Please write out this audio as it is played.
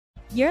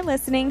You're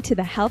listening to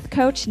the Health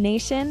Coach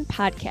Nation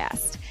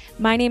podcast.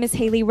 My name is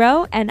Haley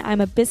Rowe, and I'm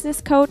a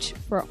business coach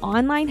for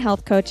online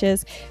health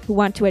coaches who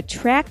want to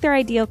attract their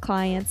ideal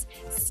clients,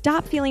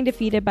 stop feeling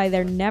defeated by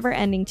their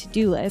never-ending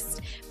to-do list,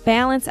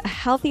 balance a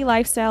healthy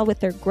lifestyle with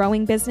their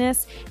growing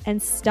business,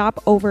 and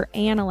stop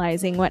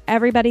over-analyzing what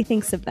everybody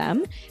thinks of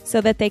them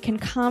so that they can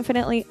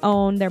confidently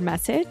own their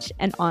message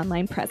and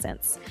online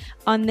presence.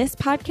 On this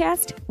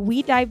podcast,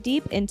 we dive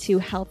deep into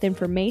health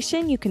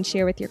information you can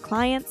share with your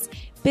clients,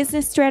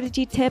 business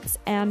strategy tips,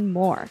 and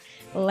more.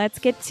 Let's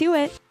get to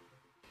it.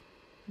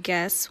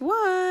 Guess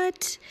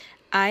what?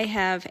 I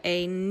have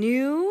a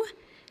new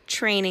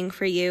training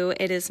for you.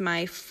 It is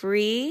my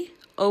free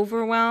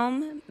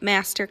Overwhelm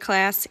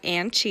Masterclass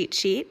and cheat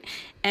sheet.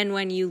 And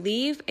when you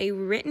leave a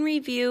written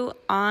review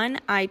on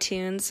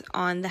iTunes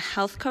on the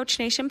Health Coach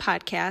Nation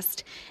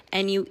podcast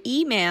and you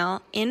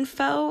email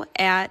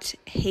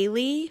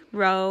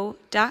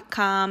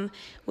info@haleyrowe.com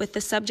with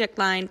the subject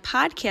line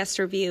podcast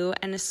review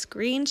and a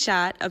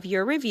screenshot of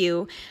your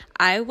review,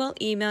 I will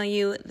email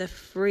you the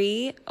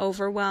free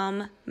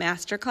Overwhelm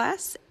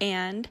Masterclass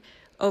and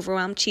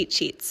Overwhelm cheat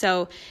sheet.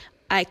 So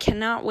I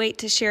cannot wait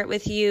to share it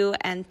with you,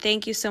 and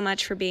thank you so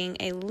much for being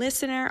a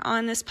listener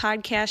on this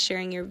podcast,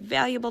 sharing your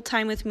valuable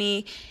time with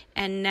me.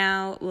 And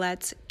now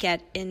let's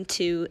get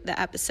into the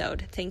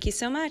episode. Thank you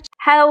so much.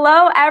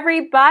 Hello,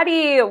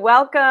 everybody.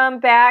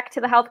 Welcome back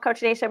to the Health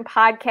Coach Nation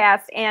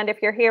podcast. And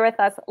if you're here with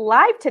us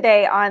live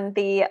today on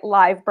the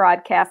live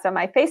broadcast on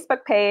my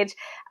Facebook page,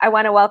 I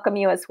want to welcome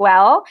you as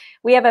well.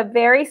 We have a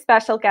very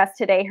special guest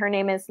today. Her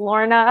name is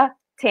Lorna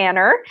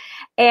Tanner,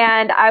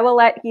 and I will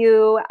let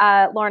you,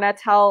 Lorna,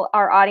 tell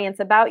our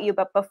audience about you.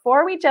 But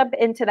before we jump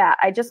into that,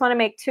 I just want to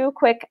make two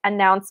quick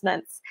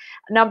announcements.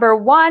 Number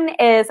one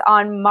is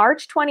on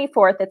March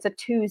 24th, it's a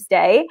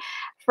Tuesday,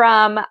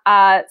 from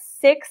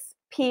 6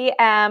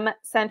 p.m.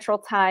 Central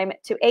Time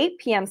to 8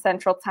 p.m.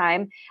 Central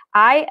Time,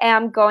 I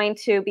am going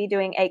to be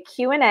doing a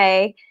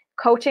Q&A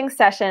coaching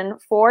session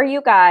for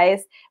you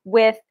guys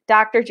with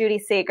Dr. Judy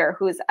Seeger,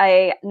 who's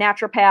a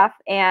naturopath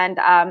and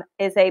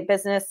is a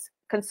business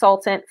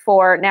consultant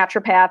for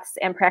naturopaths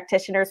and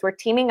practitioners. We're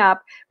teaming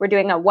up. We're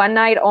doing a one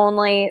night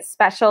only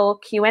special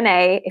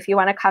Q&A. If you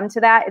want to come to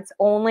that, it's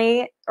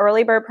only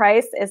early bird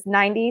price is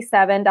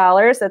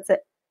 $97. That's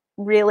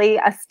really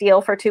a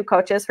steal for two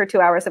coaches for 2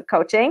 hours of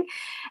coaching.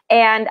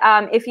 And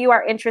if you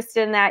are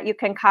interested in that, you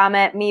can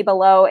comment me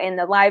below in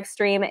the live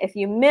stream. If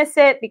you miss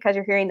it because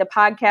you're hearing the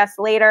podcast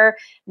later,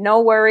 no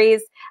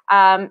worries.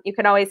 You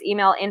can always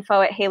email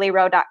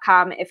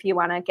info@haleyrowe.com if you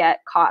want to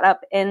get caught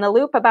up in the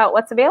loop about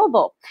what's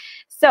available.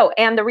 So,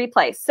 and the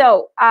replay.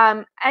 So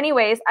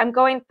anyways,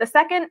 the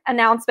second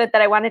announcement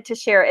that I wanted to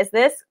share is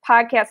this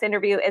podcast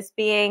interview is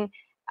being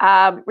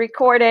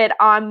recorded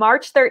on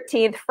March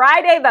 13th,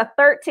 Friday the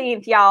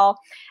 13th, y'all.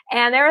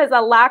 And there is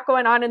a lot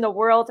going on in the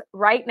world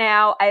right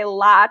now, a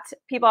lot.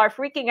 People are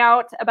freaking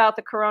out about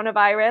the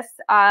coronavirus.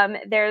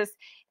 There's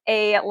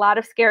a lot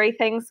of scary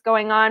things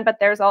going on, but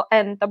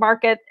and the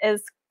market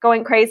is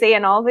going crazy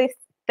and all these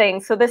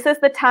things. So this is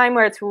the time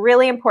where it's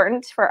really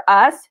important for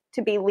us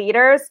to be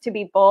leaders, to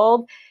be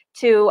bold,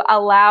 to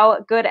allow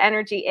good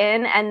energy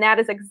in. And that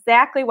is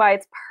exactly why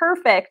it's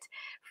perfect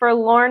for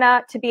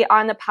Lorna to be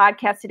on the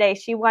podcast today.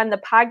 She won the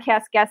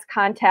podcast guest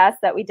contest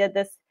that we did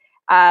this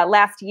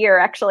last year,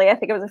 actually. I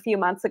think it was a few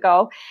months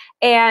ago.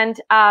 And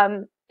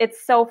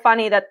it's so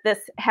funny that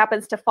this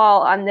happens to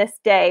fall on this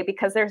day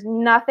because there's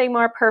nothing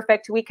more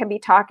perfect we can be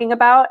talking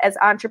about as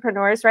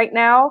entrepreneurs right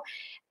now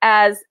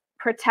as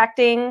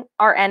protecting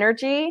our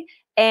energy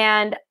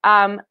and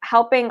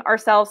helping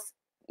ourselves,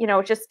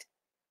 just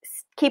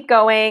keep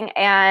going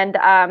and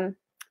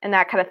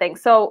that kind of thing.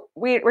 So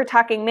we're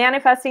talking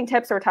manifesting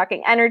tips. We're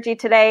talking energy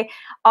today,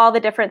 all the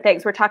different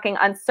things. We're talking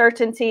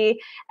uncertainty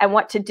and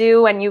what to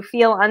do when you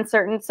feel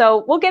uncertain.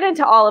 So we'll get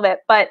into all of it.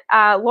 But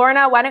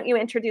Lorna, why don't you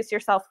introduce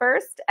yourself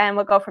first and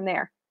we'll go from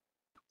there.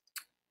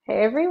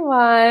 Hey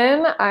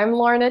everyone, I'm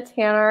Lorna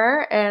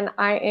Tanner and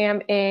I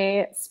am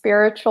a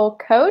spiritual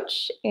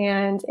coach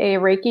and a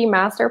Reiki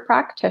master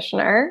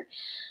practitioner.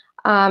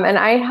 And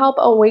I help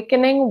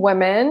awakening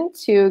women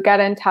to get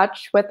in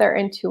touch with their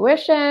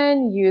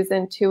intuition, use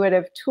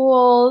intuitive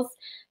tools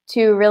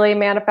to really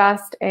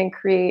manifest and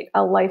create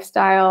a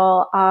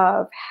lifestyle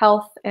of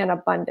health and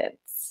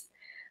abundance.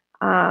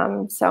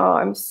 So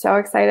I'm so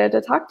excited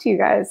to talk to you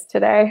guys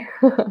today.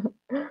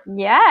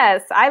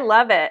 Yes, I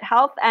love it.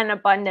 Health and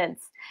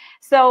abundance.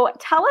 So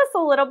tell us a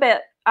little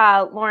bit,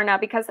 Lorna,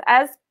 because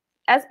as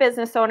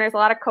business owners, a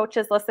lot of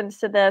coaches listen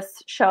to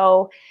this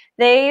show.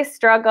 They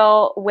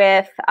struggle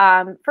with,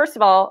 first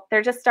of all,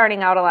 they're just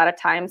starting out a lot of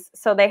times.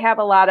 So they have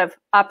a lot of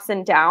ups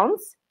and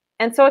downs.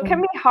 And so it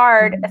can be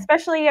hard,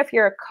 especially if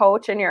you're a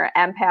coach and you're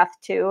an empath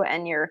too,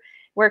 and you're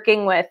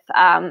working with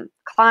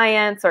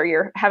clients or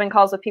you're having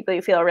calls with people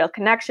you feel a real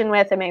connection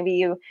with, and maybe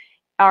you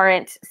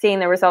aren't seeing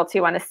the results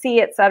you want to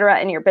see, et cetera,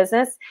 in your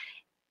business.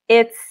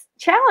 It's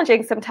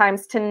challenging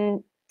sometimes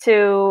to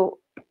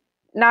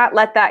not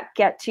let that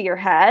get to your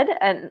head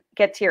and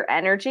get to your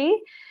energy.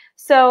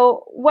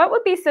 So what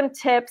would be some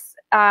tips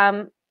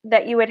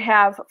that you would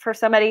have for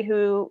somebody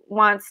who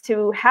wants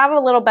to have a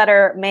little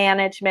better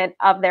management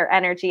of their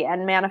energy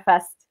and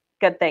manifest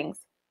good things?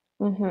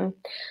 Mm-hmm.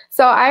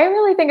 So I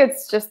really think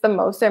it's just the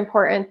most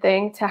important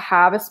thing to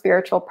have a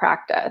spiritual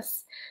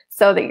practice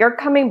so that you're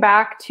coming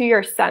back to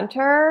your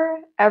center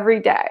every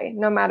day,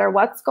 no matter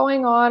what's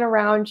going on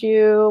around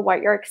you,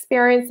 what you're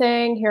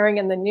experiencing, hearing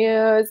in the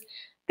news,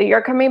 that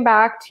you're coming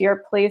back to your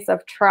place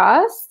of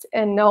trust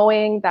and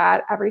knowing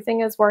that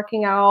everything is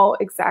working out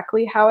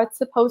exactly how it's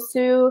supposed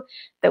to,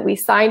 that we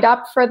signed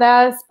up for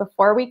this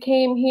before we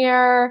came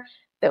here,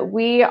 that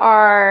we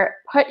are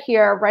put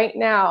here right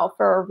now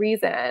for a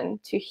reason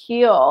to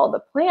heal the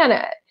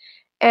planet.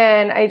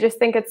 And I just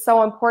think it's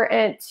so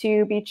important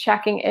to be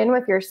checking in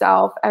with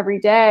yourself every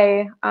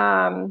day.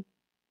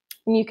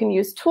 You can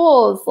use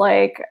tools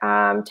like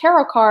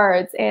tarot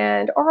cards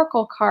and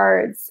oracle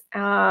cards,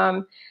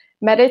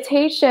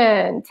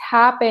 meditation,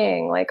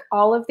 tapping, like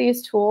all of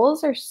these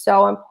tools are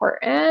so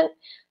important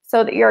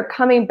so that you're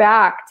coming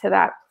back to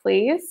that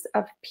place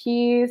of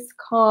peace,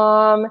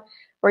 calm,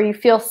 where you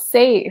feel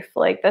safe.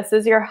 Like this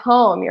is your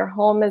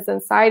home is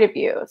inside of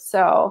you.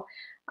 So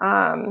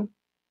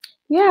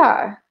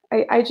yeah,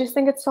 I just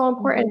think it's so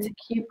important to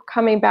keep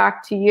coming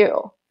back to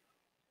you.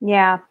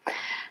 Yeah.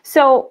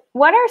 So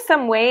what are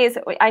some ways,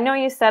 I know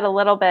you said a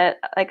little bit,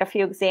 like a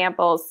few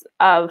examples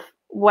of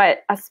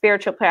what a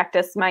spiritual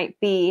practice might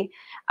be.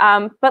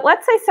 But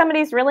let's say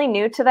somebody's really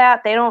new to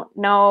that. They don't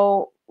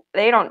know,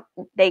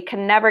 they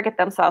can never get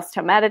themselves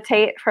to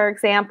meditate, for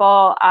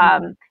example.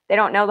 They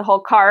don't know the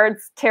whole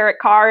tarot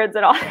cards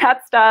and all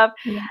that stuff.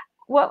 Yeah.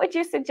 What would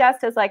you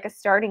suggest as like a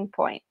starting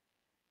point?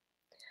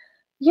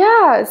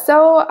 Yeah.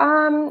 So,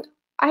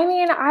 I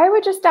mean, I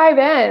would just dive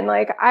in.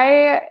 Like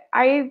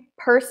I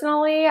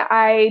personally,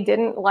 I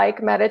didn't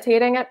like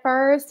meditating at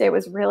first. It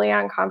was really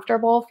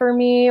uncomfortable for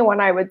me.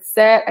 When I would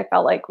sit, I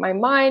felt like my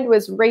mind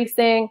was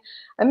racing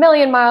a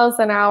million miles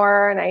an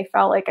hour, and I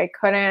felt like I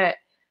couldn't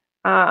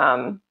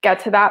get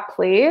to that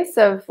place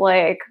of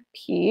like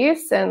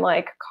peace and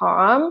like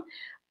calm.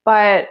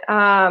 But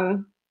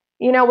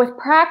you know, with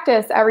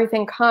practice,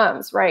 everything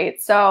comes,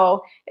 right?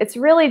 So it's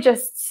really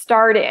just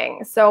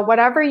starting. So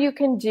whatever you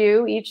can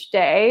do each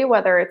day,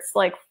 whether it's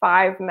like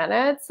 5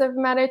 minutes of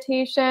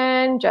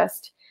meditation,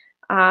 just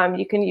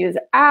you can use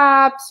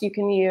apps, you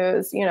can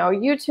use, you know,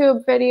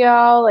 YouTube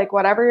video, like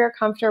whatever you're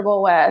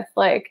comfortable with.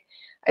 Like,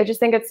 I just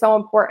think it's so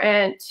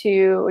important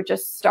to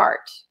just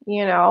start,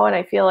 you know, and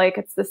I feel like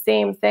it's the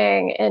same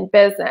thing in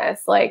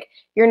business. Like,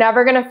 you're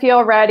never going to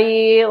feel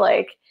ready.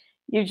 Like,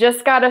 you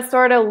just got to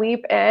sort of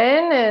leap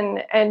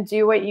in and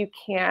do what you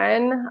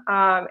can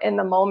in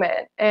the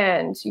moment,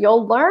 and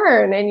you'll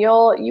learn, and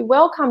you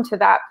will come to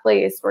that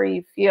place where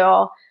you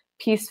feel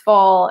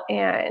peaceful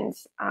and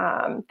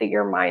that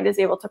your mind is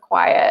able to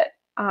quiet.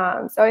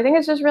 So I think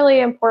it's just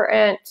really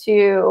important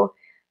to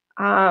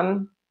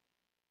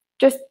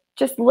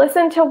just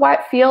listen to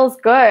what feels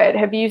good.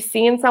 Have you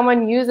seen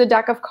someone use a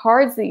deck of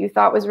cards that you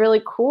thought was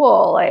really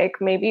cool? Like,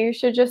 maybe you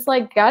should just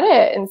like get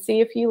it and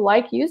see if you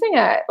like using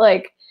it.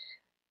 Like,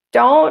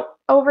 don't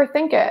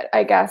overthink it,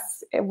 I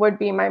guess it would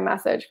be my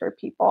message for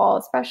people,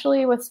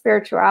 especially with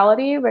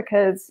spirituality,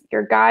 because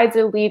your guides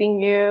are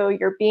leading you,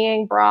 you're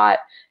being brought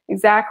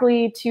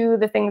exactly to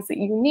the things that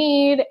you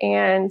need,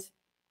 and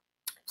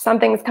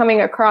something's coming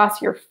across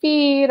your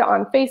feed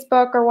on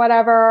Facebook or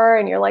whatever,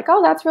 and you're like,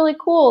 oh, that's really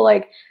cool.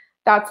 Like,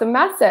 that's a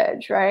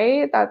message,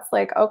 right? That's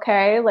like,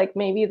 okay, like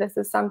maybe this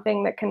is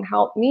something that can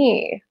help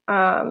me.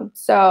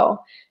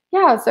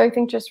 Yeah, so I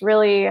think just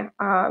really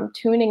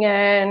tuning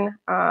in,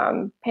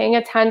 paying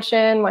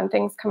attention when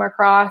things come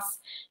across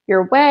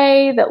your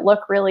way that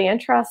look really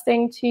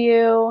interesting to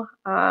you,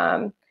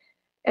 and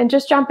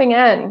just jumping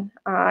in,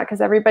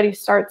 because everybody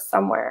starts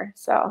somewhere.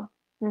 So.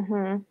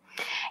 Mm-hmm.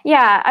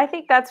 Yeah, I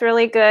think that's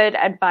really good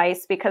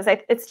advice, because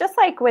it's just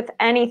like with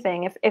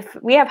anything. If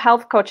we have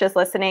health coaches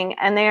listening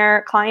and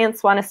their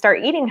clients want to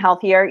start eating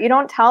healthier, you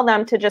don't tell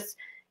them to just,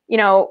 you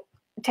know,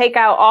 take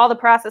out all the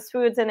processed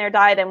foods in their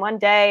diet in one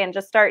day and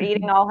just start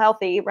eating all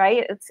healthy,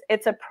 right?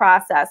 It's a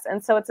process.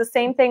 And so it's the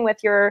same thing with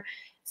your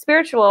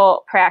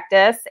spiritual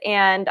practice.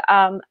 And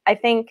I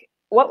think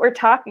what we're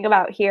talking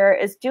about here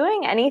is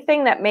doing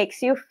anything that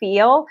makes you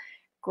feel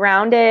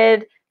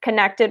grounded,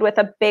 connected with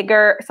a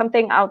bigger,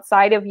 something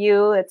outside of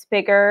you that's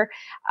bigger,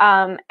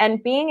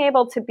 and being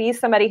able to be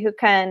somebody who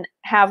can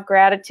have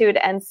gratitude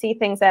and see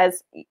things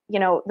as, you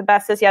know, the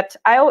best is yet.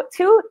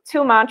 Two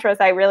mantras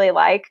I really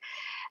like,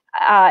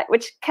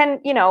 which can,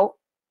 you know,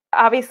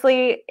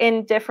 obviously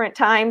in different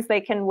times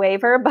they can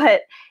waver,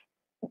 but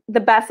the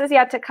best is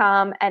yet to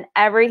come and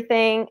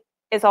everything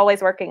is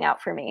always working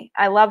out for me.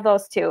 I love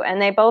those two.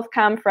 And they both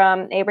come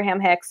from Abraham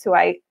Hicks, who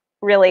I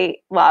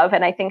really love.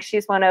 And I think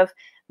she's one of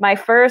my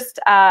first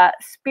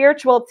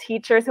spiritual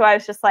teachers who I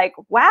was just like,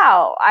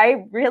 wow,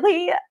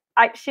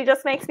 she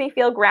just makes me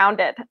feel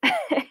grounded.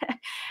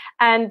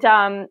 And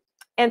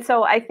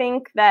so I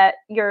think that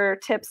your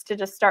tips to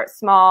just start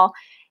small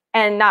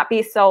and not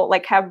be so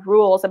like have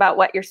rules about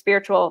what your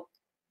spiritual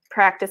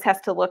practice has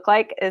to look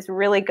like is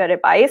really good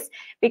advice.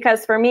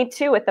 Because for me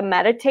too, with the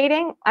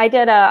meditating, I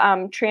did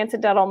a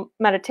transcendental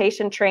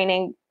meditation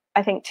training,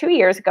 I think 2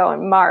 years ago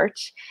in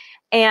March.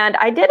 And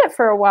I did it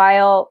for a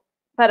while,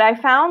 but I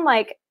found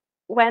like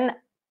when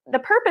the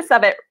purpose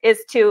of it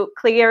is to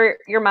clear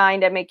your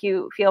mind and make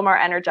you feel more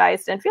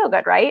energized and feel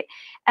good, right?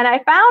 And I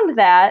found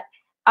that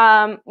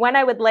when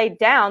I would lay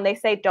down, they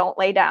say don't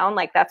lay down.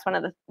 Like that's one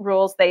of the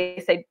rules.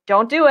 They say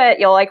don't do it.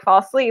 You'll like fall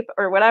asleep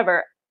or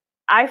whatever.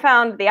 I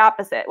found the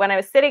opposite. When I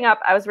was sitting up,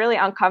 I was really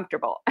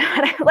uncomfortable.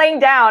 Laying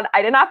down,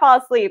 I did not fall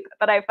asleep,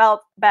 but I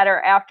felt better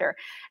after.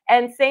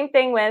 And same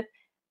thing with,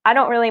 I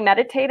don't really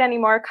meditate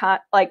anymore,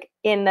 like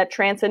in the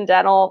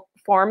transcendental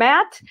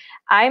format.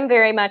 I'm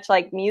very much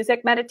like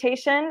music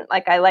meditation.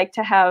 Like I like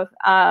to have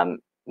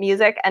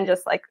music and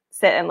just like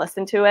sit and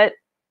listen to it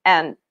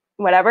and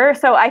whatever.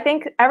 So I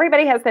think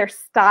everybody has their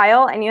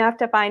style and you have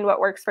to find what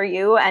works for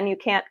you. And you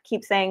can't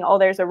keep saying, oh,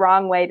 there's a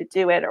wrong way to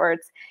do it or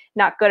it's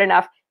not good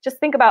enough. Just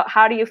think about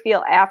how do you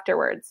feel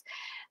afterwards.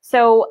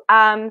 So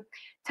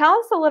tell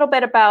us a little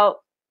bit about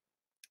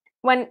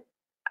when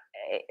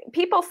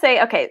people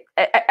say, okay,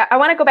 I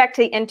want to go back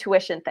to the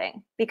intuition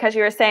thing because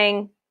you were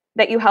saying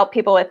that you help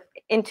people with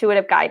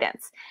intuitive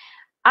guidance.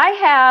 I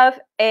have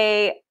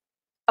a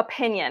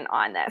opinion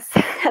on this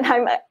and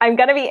I'm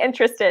going to be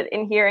interested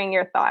in hearing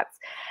your thoughts.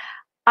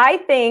 I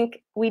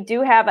think we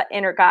do have an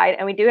inner guide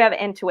and we do have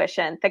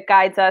intuition that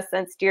guides us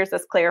and steers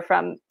us clear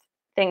from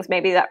things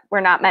maybe that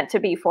we're not meant to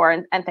be for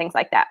and things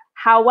like that.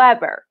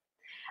 However,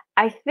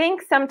 I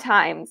think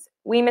sometimes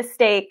we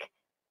mistake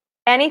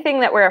anything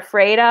that we're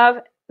afraid of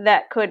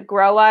that could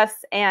grow us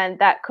and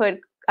that could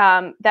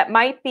that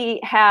might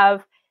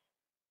have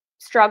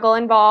struggle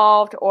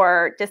involved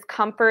or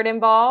discomfort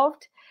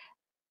involved.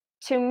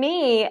 To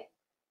me,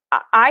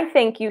 I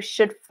think you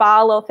should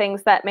follow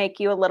things that make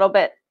you a little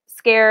bit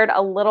scared,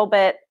 a little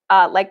bit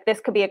like this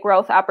could be a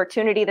growth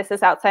opportunity. This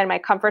is outside my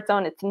comfort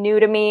zone. It's new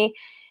to me.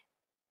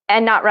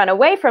 And not run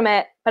away from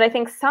it. But I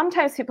think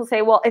sometimes people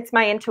say, well, it's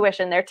my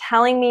intuition. They're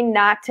telling me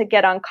not to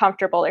get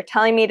uncomfortable. They're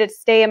telling me to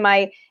stay in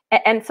my,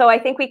 and so I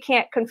think we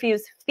can't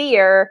confuse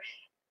fear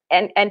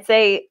and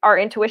say our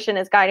intuition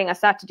is guiding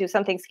us not to do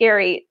something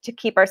scary to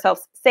keep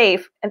ourselves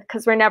safe,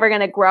 because we're never going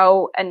to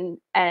grow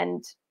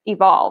and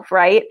evolve,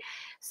 right?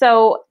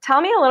 So tell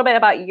me a little bit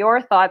about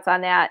your thoughts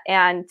on that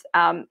and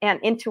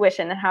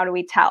intuition and how do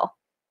we tell?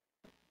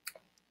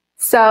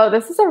 So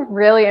this is a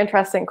really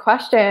interesting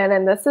question,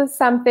 and this is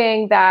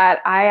something that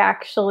I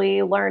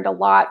actually learned a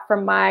lot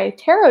from my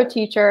tarot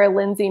teacher,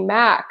 Lindsay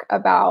Mack,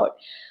 about.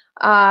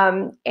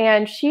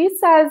 And she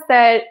says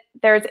that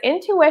there's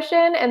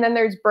intuition and then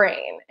there's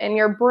brain, and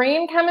your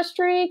brain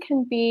chemistry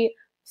can be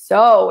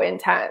so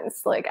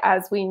intense. Like,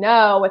 as we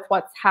know with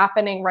what's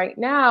happening right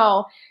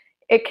now,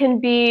 it can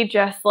be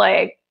just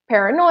like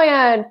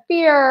paranoia and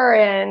fear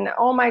and,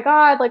 oh my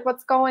God, like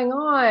what's going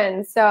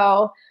on?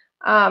 So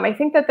I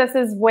think that this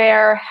is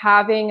where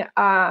having,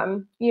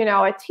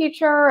 a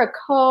teacher, a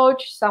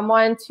coach,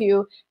 someone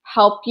to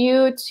help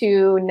you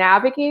to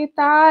navigate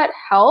that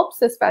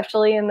helps,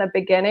 especially in the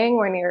beginning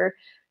when you're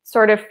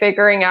sort of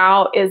figuring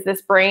out, is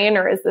this brain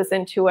or is this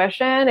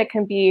intuition? It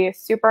can be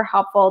super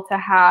helpful to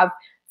have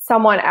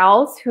someone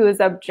else who is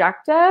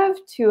objective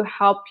to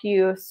help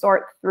you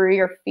sort through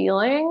your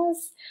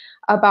feelings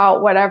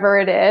about whatever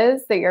it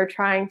is that you're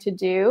trying to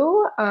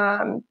do,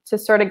 to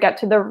sort of get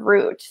to the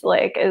root.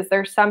 Like, is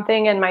there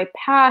something in my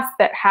past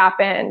that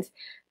happened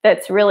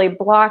that's really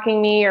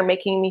blocking me or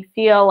making me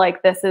feel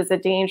like this is a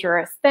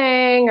dangerous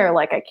thing or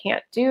like I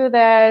can't do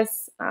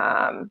this?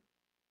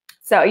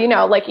 So,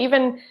 like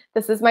even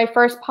this is my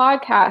first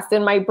podcast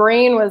and my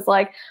brain was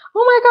like,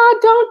 oh my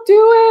God, don't do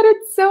it.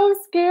 It's so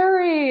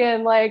scary.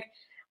 And like,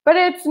 but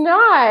it's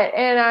not.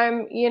 And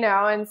I'm,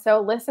 and so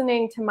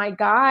listening to my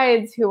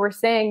guides who were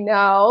saying,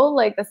 no,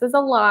 like this is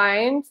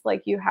aligned.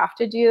 Like you have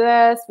to do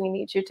this. We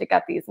need you to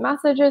get these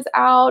messages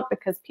out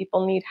because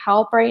people need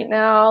help right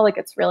now. Like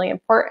it's really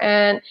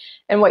important.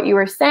 And what you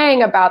were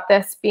saying about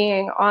this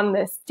being on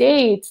this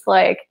date,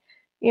 like,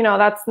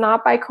 that's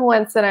not by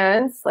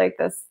coincidence. Like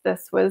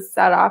this was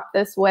set up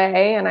this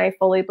way, and I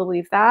fully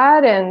believe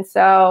that. And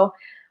so,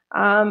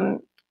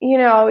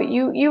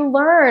 you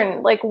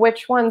learn like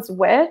which one's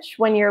which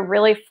when you're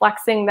really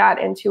flexing that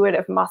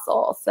intuitive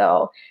muscle.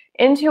 So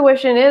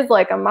intuition is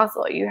like a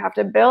muscle. You have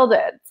to build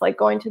it. It's like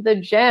going to the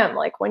gym.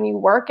 Like when you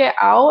work it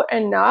out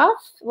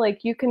enough,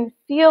 like you can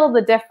feel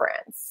the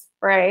difference,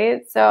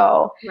 right?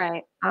 So,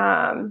 right.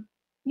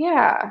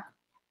 Yeah.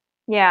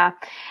 Yeah.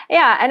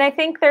 Yeah. And I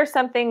think there's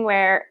something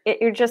where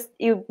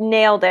you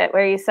nailed it,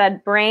 where you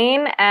said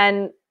brain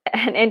and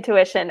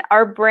intuition.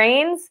 Our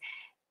brains,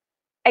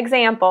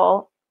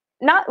 example,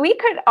 we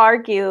could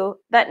argue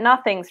that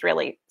nothing's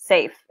really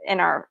safe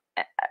in our,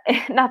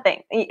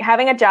 nothing.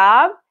 Having a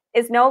job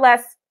is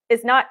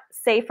not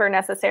safer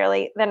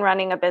necessarily than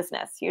running a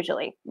business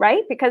usually,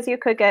 right? Because you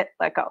could get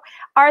let go.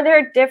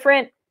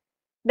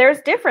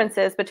 There's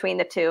differences between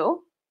the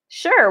two.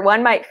 Sure,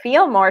 one might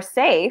feel more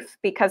safe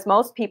because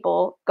most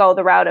people go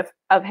the route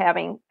of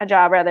having a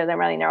job rather than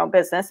running their own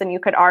business. And you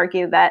could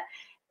argue that,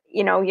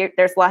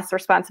 there's less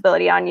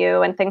responsibility on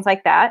you and things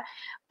like that.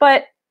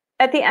 But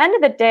at the end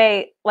of the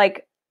day,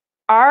 like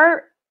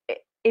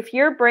if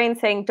your brain's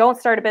saying don't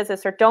start a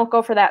business or don't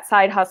go for that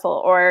side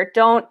hustle or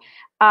don't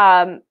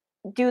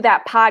do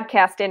that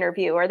podcast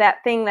interview or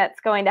that thing that's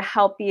going to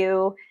help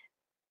you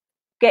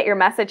get your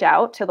message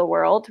out to the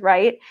world,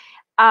 right?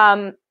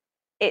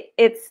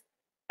 It's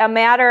a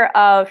matter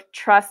of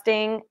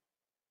trusting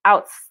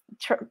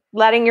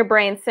letting your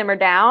brain simmer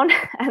down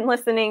and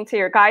listening to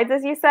your guides,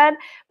 as you said.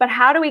 But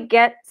how do we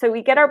get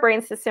our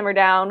brains to simmer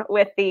down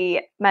with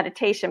the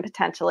meditation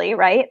potentially,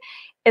 right?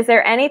 Is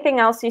there anything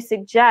else you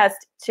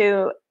suggest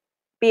to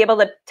be able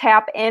to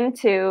tap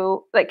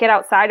into, like, get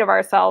outside of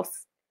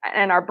ourselves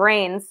and our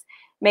brains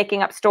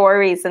making up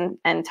stories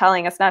and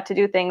telling us not to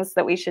do things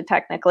that we should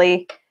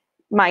technically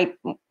might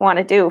want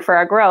to do for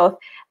our growth?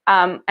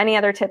 Any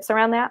other tips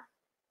around that?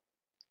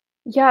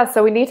 Yeah,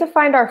 so we need to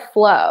find our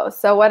flow.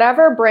 So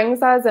whatever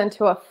brings us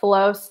into a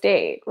flow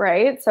state,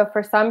 right? So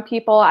for some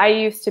people, I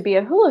used to be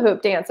a hula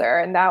hoop dancer,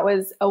 and that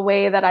was a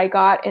way that I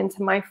got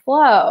into my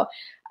flow.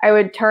 I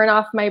would turn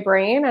off my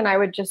brain and I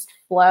would just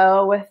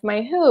flow with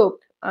my hoop.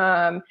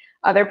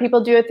 Other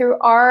people do it through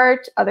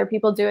art. Other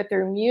people do it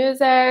through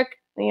music,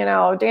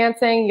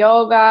 dancing,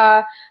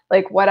 yoga,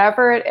 like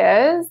whatever it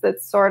is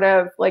that sort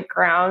of like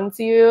grounds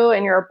you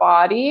in your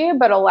body,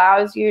 but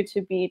allows you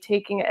to be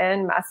taking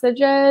in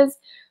messages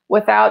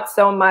without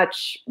so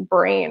much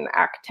brain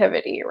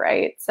activity,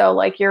 right? So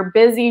like you're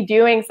busy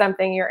doing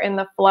something, you're in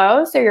the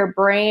flow, so your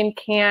brain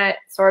can't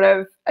sort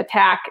of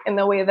attack in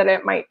the way that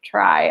it might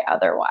try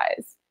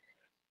otherwise.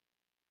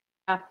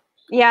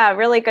 Yeah,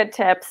 really good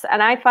tips.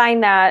 And I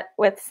find that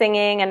with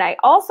singing, and I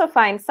also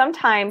find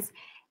sometimes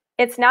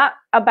it's not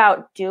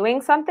about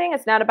doing something.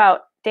 It's not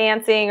about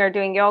dancing or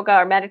doing yoga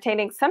or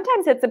meditating.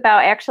 Sometimes it's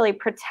about actually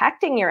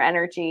protecting your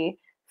energy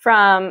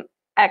from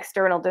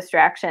external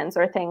distractions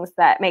or things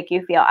that make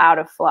you feel out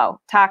of flow,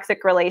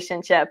 toxic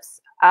relationships,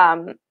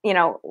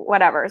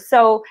 whatever.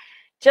 So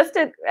just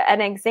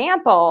an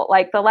example,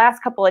 like the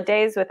last couple of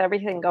days with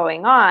everything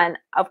going on,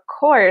 of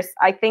course,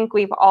 I think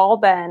we've all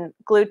been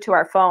glued to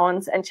our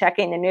phones and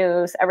checking the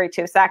news every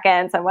 2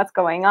 seconds and what's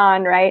going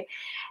on, right?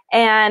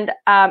 And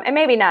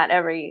maybe not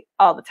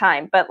all the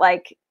time, but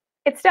like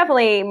it's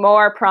definitely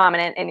more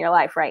prominent in your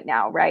life right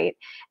now, right?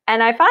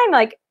 And I find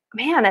like,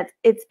 man,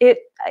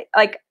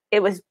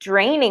 it was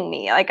draining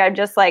me. Like I'm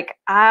just like,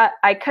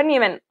 I couldn't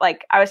even,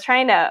 like, I was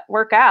trying to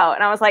work out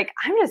and I was like,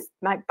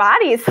 my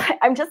body's,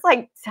 I'm just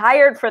like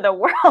tired for the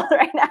world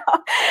right now.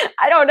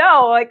 I don't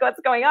know like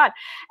what's going on.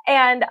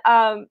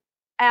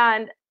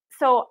 And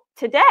so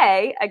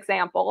today,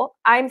 example,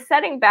 I'm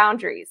setting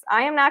boundaries.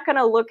 I am not going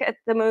to look at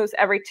the news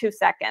every 2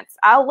 seconds.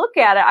 I'll look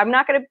at it. I'm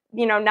not going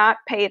to, not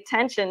pay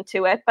attention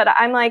to it, but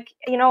I'm like,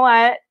 you know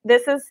what,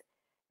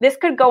 this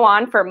could go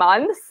on for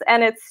months,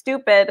 and it's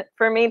stupid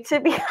for me to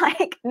be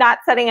like not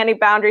setting any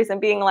boundaries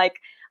and being like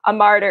a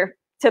martyr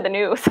to the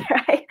news,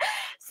 right?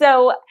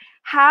 So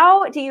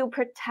how do you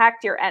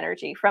protect your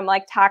energy from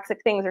like toxic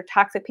things or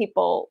toxic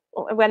people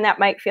when that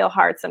might feel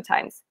hard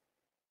sometimes?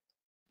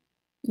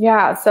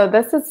 Yeah, so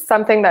this is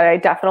something that I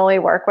definitely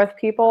work with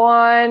people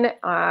on.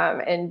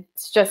 And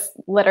it's just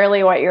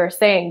literally what you're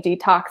saying,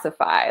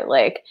 detoxify.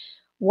 Like,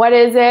 what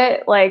is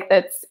it like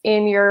that's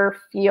in your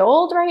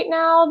field right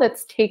now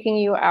that's taking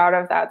you out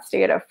of that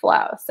state of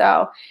flow?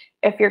 So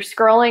if you're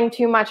scrolling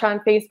too much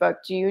on Facebook,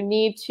 do you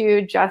need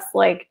to just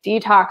like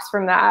detox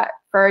from that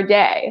for a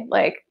day?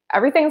 Like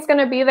everything's going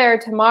to be there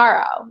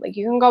tomorrow. Like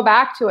you can go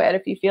back to it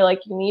if you feel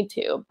like you need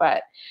to,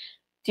 but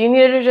do you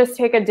need to just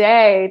take a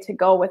day to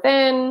go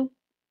within,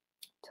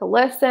 to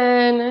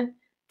listen,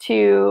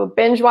 to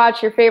binge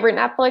watch your favorite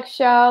Netflix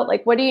show?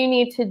 Like, what do you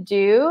need to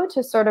do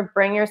to sort of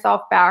bring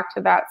yourself back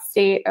to that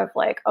state of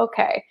like,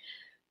 okay,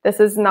 this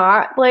is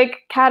not like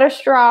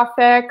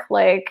catastrophic,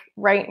 like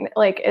right,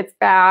 like it's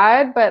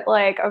bad, but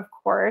like, of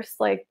course,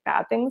 like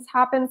bad things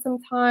happen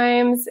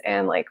sometimes.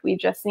 And like, we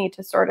just need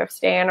to sort of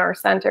stay in our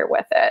center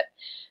with it.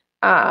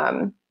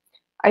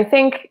 I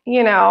think,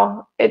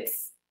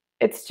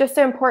 it's just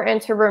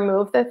important to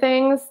remove the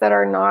things that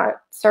are not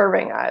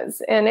serving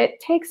us. And it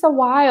takes a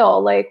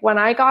while. Like when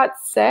I got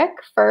sick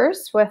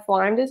first with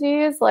Lyme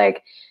disease,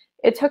 like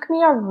it took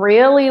me a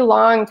really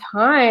long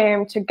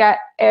time to get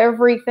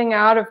everything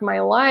out of my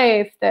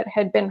life that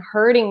had been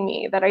hurting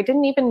me that I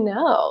didn't even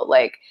know,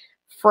 like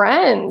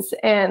friends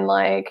and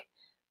like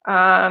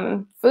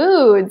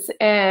foods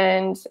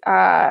and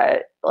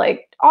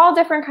like all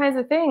different kinds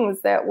of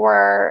things that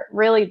were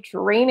really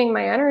draining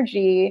my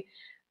energy,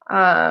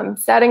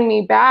 setting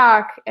me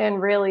back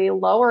and really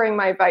lowering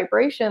my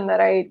vibration that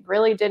I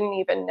really didn't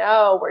even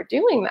know were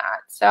doing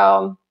that.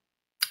 So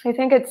I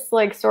think it's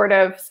like sort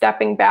of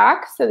stepping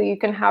back so that you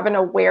can have an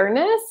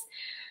awareness.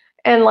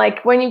 And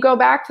like when you go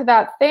back to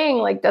that thing,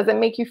 like, does it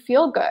make you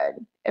feel good?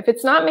 If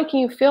it's not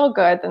making you feel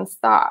good, then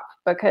stop,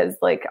 because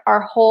like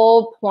our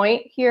whole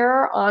point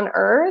here on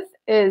earth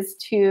is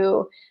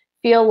to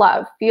feel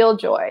love, feel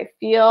joy,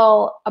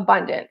 feel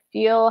abundant,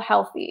 feel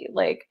healthy.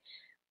 Like,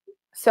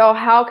 so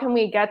how can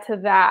we get to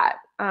that?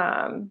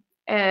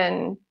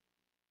 And,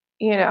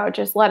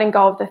 just letting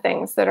go of the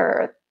things that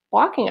are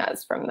blocking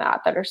us from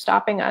that are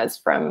stopping us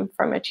from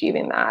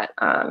achieving that.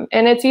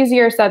 And it's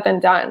easier said than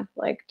done,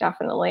 like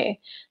definitely.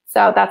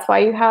 So that's why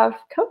you have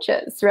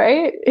coaches,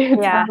 right?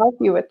 To help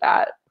you with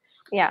that.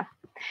 Yeah,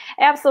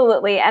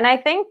 absolutely. And I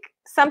think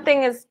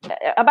something is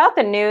about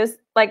the news,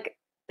 like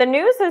the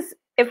news is,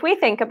 if we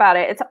think about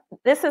it,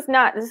 this is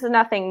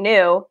nothing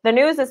new. The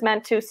news is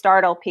meant to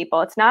startle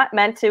people. It's not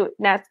meant to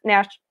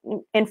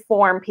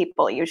inform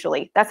people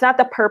usually. That's not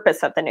the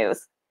purpose of the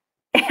news.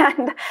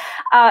 And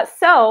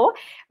so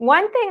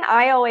one thing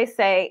I always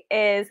say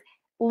is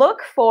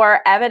look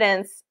for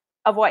evidence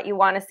of what you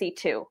want to see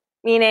too.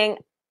 Meaning,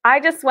 I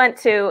just went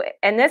to,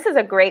 and this is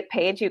a great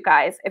page, you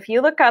guys. If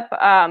you look up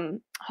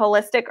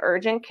Holistic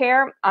Urgent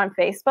Care on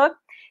Facebook,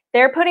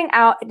 they're putting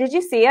out, did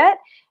you see it?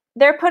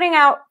 They're putting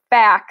out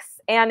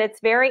facts, and it's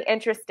very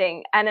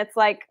interesting. And it's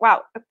like,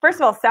 wow, first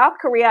of all, South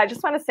Korea, I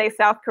just want to say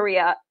South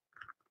Korea,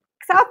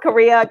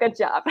 good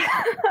job.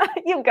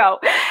 You go.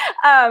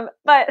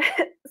 But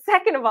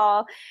second of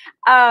all,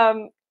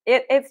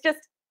 it's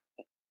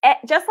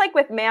just like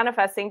with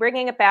manifesting,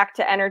 bringing it back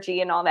to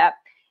energy and all that,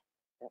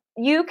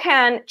 you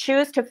can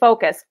choose to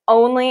focus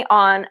only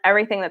on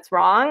everything that's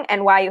wrong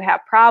and why you have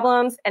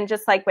problems. And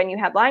just like when you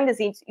had Lyme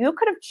disease, you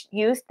could have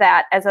used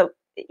that as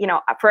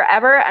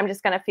forever, I'm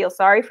just going to feel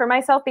sorry for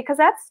myself because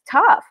that's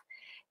tough.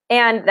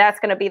 And that's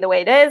going to be the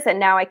way it is. And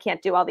now I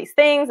can't do all these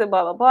things and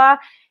blah, blah, blah.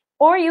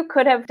 Or you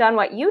could have done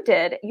what you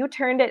did. You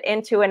turned it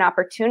into an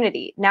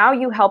opportunity. Now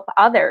you help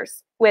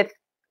others with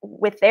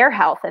their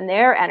health and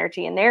their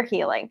energy and their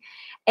healing.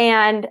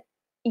 And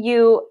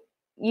you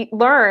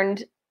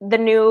learned the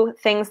new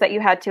things that you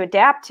had to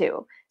adapt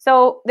to.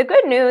 So the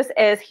good news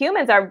is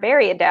humans are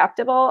very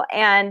adaptable.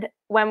 And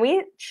when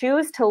we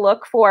choose to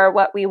look for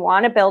what we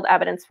want to build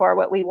evidence for,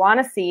 what we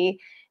want to see,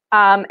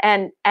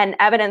 and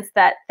evidence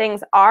that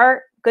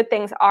good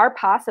things are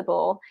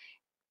possible,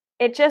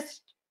 it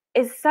just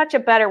is such a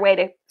better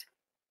way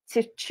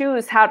to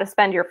choose how to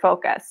spend your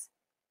focus.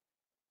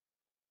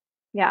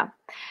 Yeah.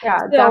 Yeah,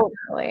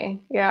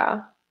 definitely.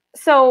 Yeah.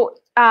 So,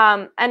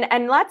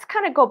 and let's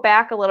kind of go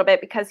back a little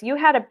bit because you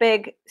had a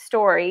big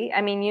story.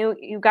 I mean,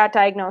 you got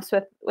diagnosed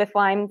with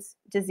Lyme's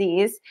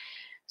disease.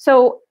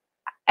 So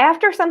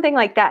after something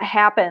like that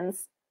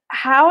happens,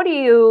 how do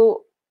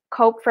you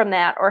cope from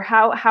that? Or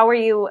how are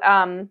you,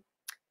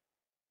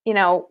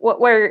 what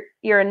were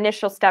your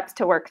initial steps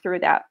to work through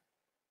that?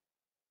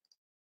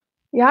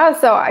 Yeah.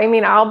 So, I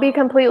mean, I'll be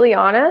completely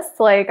honest.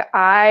 Like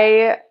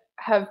I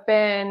have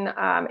been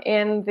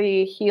in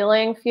the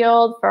healing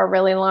field for a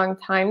really long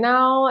time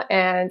now.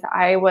 And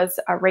I was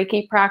a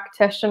Reiki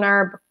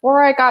practitioner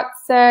before I got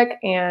sick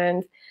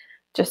and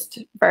just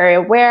very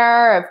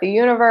aware of the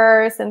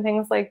universe and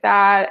things like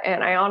that.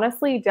 And I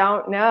honestly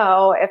don't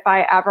know if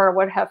I ever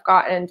would have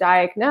gotten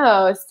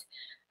diagnosed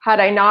had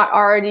I not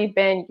already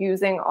been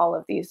using all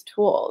of these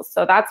tools.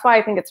 So that's why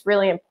I think it's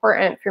really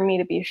important for me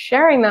to be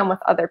sharing them with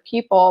other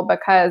people,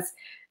 because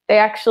they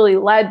actually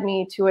led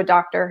me to a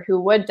doctor who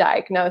would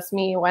diagnose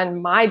me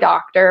when my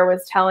doctor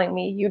was telling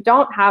me, you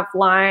don't have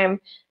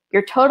Lyme,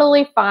 you're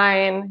totally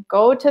fine,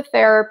 go to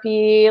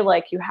therapy,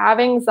 like you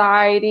have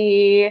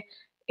anxiety.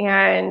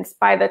 And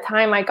by the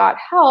time I got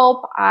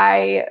help,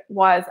 I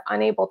was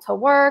unable to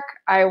work.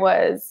 I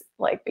was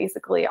like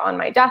basically on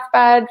my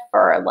deathbed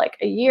for like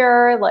a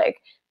year,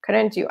 like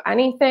couldn't do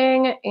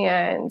anything.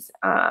 And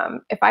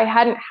if I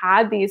hadn't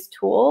had these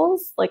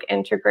tools like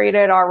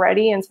integrated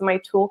already into my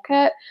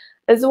toolkit,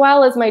 as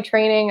well as my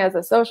training as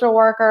a social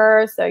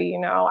worker, so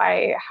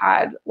I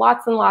had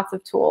lots and lots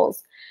of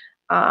tools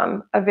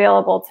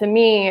available to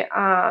me,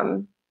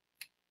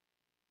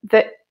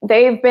 that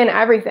they've been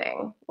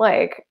everything.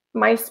 Like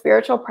my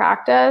spiritual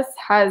practice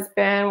has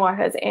been what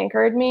has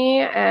anchored me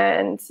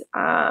and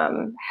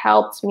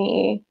helped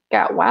me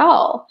get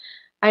well.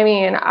 I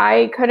mean,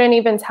 I couldn't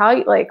even tell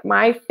you, like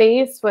my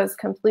face was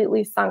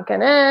completely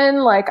sunken in.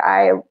 Like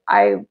I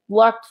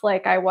looked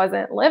like I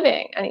wasn't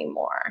living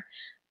anymore.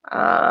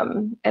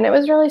 And it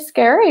was really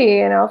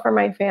scary, for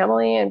my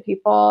family and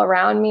people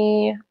around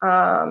me.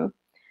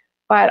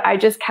 But I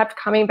just kept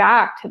coming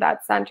back to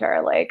that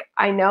center. Like,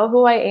 I know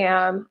who I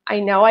am. I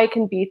know I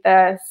can beat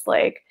this.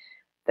 Like,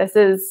 this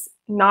is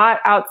not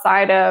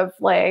outside of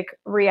like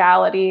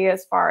reality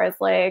as far as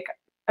like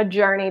a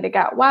journey to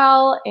get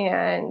well.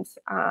 And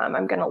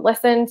I'm going to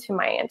listen to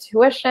my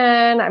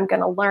intuition. I'm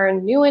going to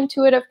learn new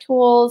intuitive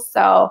tools.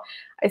 So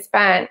I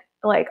spent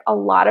like a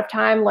lot of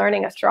time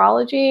learning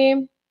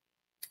astrology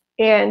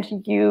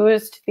and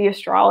used the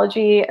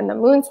astrology and the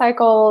moon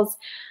cycles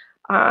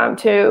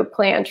to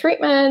plan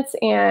treatments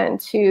and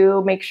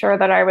to make sure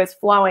that I was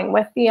flowing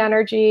with the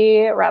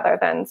energy rather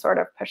than sort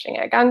of pushing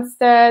against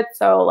it.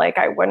 So like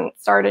I wouldn't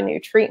start a new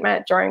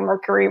treatment during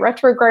Mercury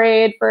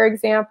retrograde, for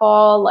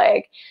example.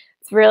 Like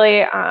it's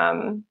really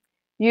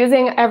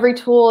using every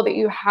tool that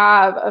you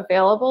have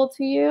available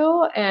to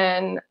you.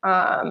 And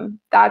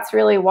that's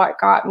really what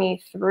got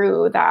me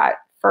through that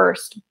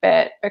first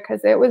bit,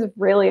 because it was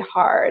really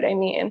hard. I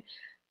mean,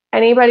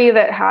 anybody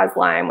that has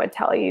Lyme would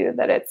tell you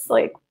that it's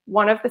like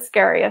one of the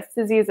scariest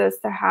diseases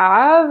to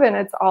have, and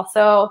it's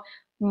also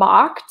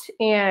mocked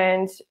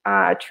and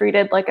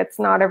treated like it's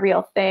not a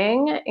real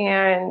thing.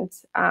 And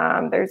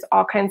there's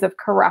all kinds of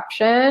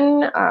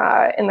corruption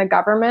in the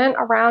government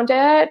around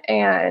it,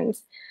 and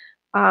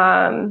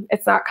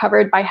it's not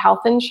covered by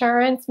health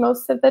insurance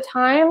most of the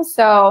time.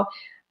 So,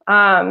 you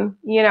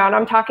know, and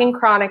I'm talking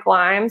chronic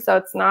Lyme. So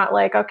it's not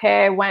like,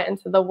 okay, I went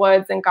into the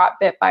woods and got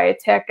bit by a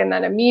tick and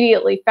then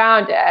immediately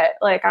found it.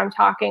 Like, I'm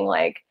talking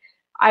like,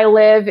 I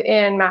live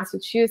in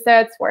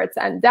Massachusetts where it's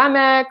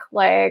endemic.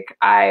 Like,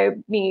 I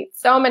meet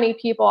so many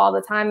people all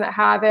the time that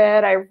have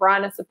it. I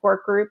run a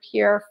support group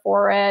here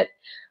for it.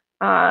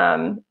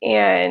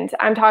 And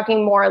I'm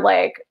talking more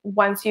like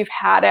once you've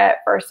had it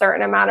for a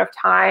certain amount of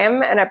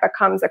time and it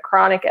becomes a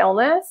chronic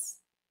illness,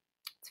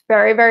 it's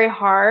very, very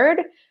hard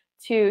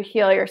to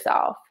heal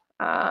yourself.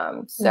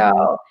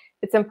 So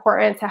it's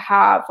important to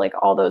have like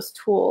all those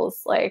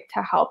tools like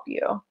to help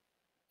you.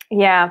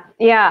 Yeah.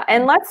 Yeah.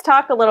 And let's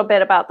talk a little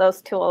bit about those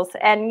tools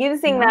and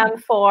using them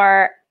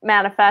for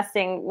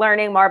manifesting,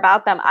 learning more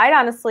about them. I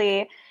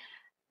honestly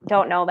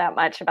don't know that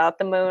much about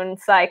the moon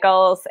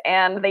cycles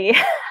and the,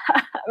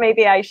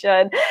 maybe I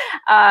should.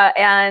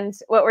 And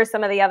what were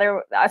some of the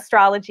other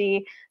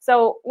astrology?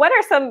 So what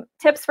are some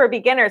tips for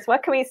beginners?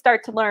 What can we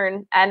start to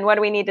learn? And what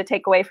do we need to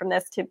take away from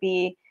this to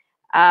be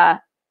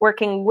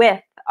working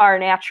with our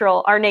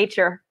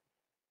nature?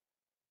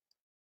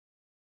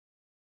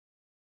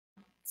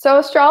 So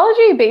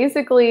astrology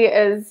basically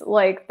is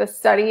like the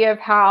study of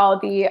how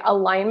the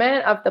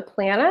alignment of the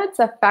planets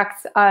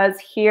affects us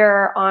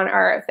here on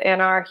Earth in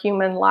our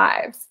human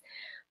lives.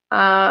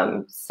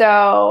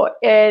 So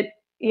it,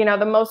 you know,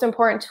 the most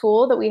important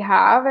tool that we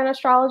have in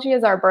astrology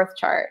is our birth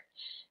chart.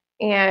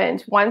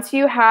 And once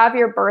you have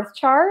your birth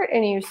chart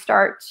and you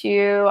start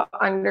to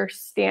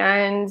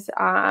understand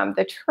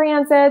the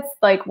transits,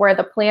 like where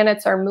the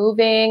planets are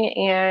moving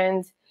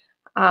and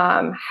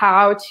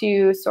how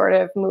to sort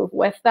of move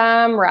with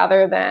them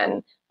rather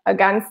than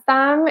against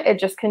them, it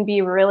just can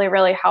be really,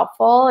 really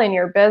helpful in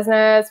your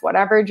business,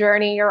 whatever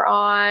journey you're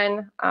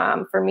on.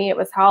 For me, it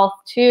was health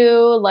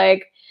too,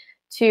 like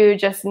to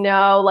just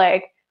know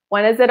like,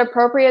 when is it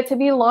appropriate to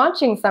be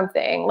launching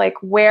something? Like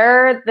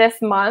where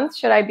this month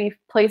should I be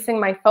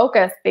placing my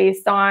focus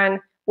based on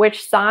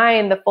which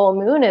sign the full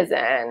moon is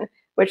in,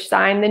 which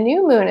sign the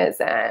new moon is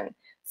in.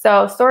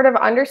 So sort of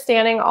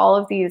understanding all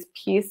of these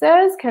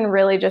pieces can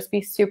really just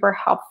be super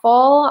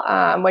helpful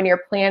when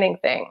you're planning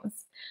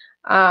things.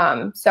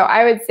 So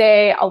I would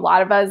say a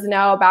lot of us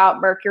know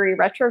about Mercury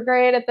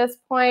retrograde at this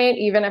point,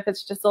 even if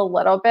it's just a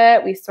little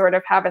bit. We sort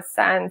of have a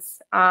sense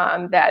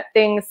that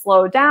things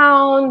slow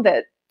down,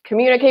 that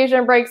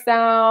communication breaks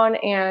down,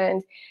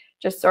 and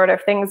just sort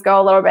of things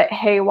go a little bit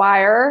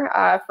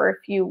haywire for a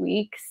few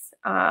weeks,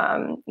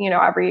 you know,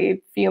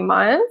 every few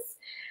months.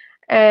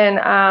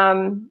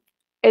 And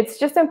it's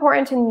just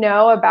important to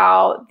know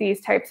about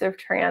these types of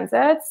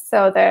transits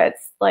so that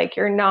like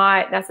you're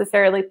not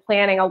necessarily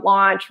planning a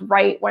launch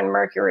right when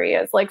Mercury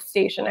is like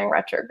stationing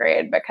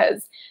retrograde,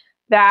 because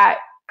that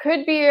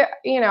could be,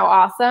 you know,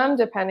 awesome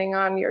depending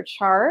on your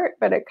chart,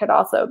 but it could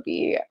also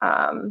be,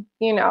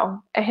 you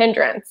know, a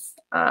hindrance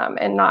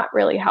and not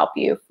really help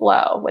you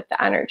flow with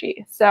the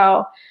energy.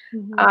 So,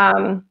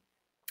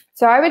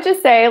 so I would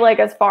just say, like,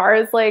 as far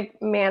as like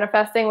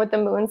manifesting with the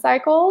moon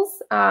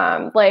cycles,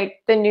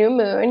 like the new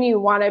moon, you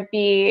want to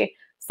be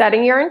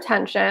setting your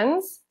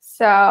intentions.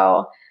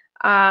 So,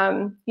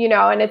 you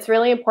know, and it's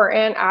really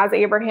important, as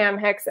Abraham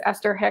Hicks,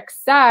 Esther Hicks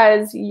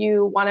says,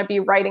 you want to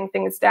be writing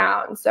things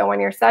down. So when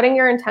you're setting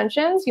your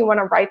intentions, you want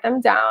to write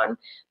them down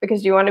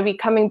because you want to be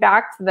coming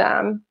back to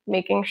them,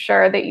 making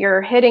sure that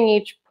you're hitting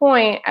each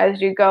point as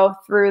you go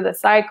through the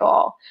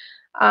cycle.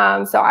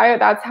 So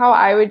that's how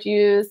I would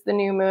use the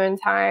new moon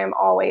time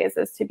always,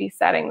 is to be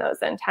setting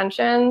those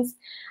intentions.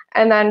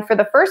 And then for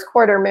the first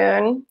quarter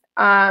moon,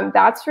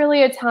 that's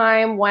really a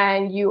time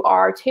when you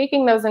are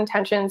taking those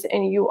intentions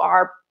and you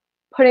are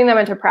putting them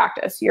into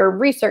practice. You're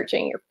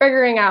researching, you're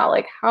figuring out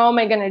like, how am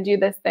I going to do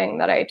this thing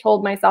that I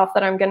told myself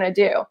that I'm going to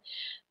do?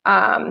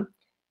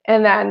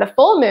 And then the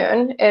full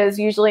moon is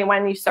usually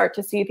when you start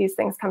to see these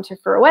things come to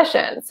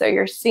fruition. So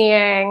you're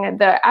seeing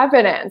the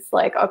evidence,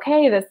 like,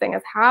 okay, this thing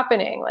is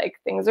happening, like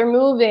things are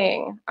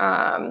moving.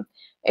 And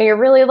you're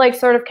really like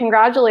sort of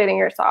congratulating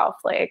yourself,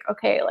 like,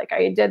 okay, like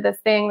I did this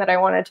thing that I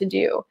wanted to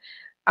do.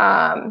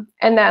 And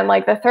then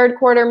like the third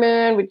quarter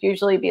moon would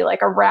usually be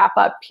like a wrap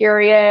up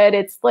period.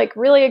 It's like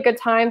really a good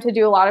time to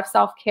do a lot of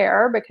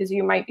self-care because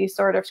you might be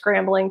sort of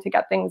scrambling to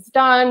get things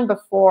done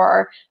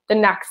before the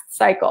next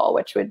cycle,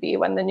 which would be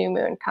when the new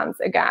moon comes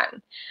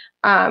again.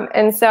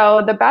 And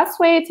so the best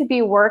way to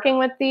be working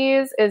with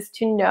these is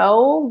to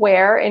know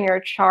where in your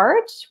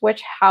chart,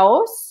 which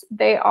house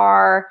they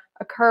are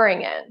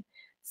occurring in,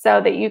 so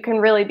that you can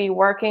really be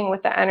working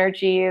with the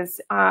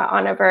energies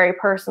on a very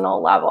personal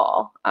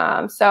level.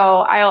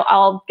 So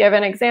I'll give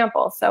an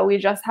example. So we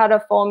just had a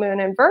full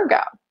moon in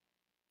Virgo.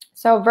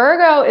 So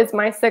Virgo is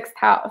my 6th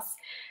house.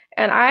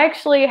 And I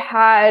actually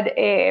had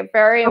a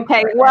very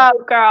Okay, whoa,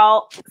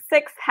 girl,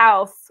 6th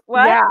house.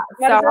 What? Yeah,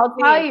 What so does this I'll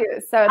tell mean?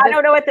 you. So I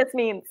don't know what this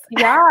means.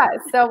 yeah,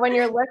 so when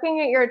you're looking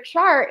at your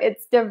chart,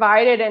 it's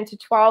divided into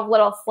 12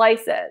 little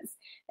slices,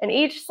 and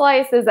each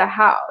slice is a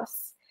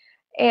house.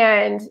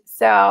 And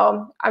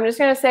so I'm just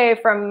going to say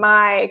from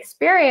my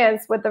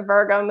experience with the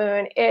Virgo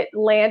moon, it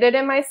landed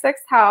in my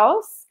 6th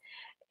house.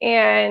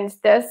 And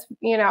this,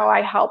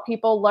 I help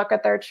people look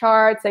at their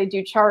charts. I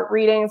do chart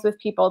readings with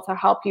people to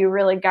help you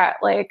really get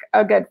like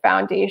a good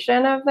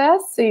foundation of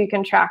this so you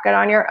can track it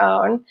on your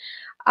own.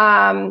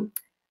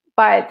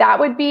 But that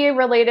would be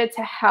related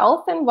to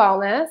health and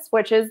wellness,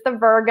 which is the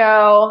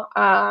Virgo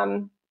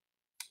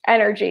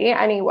energy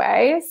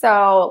anyway.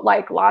 So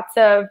like lots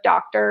of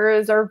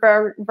doctors are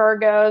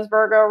Virgos,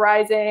 Virgo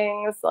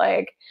risings,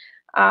 like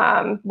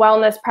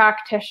wellness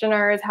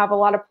practitioners have a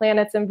lot of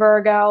planets in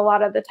Virgo a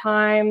lot of the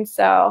time.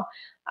 So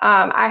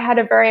I had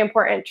a very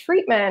important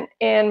treatment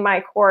in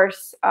my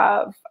course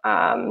of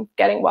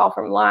getting well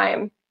from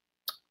Lyme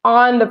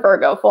on the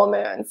Virgo full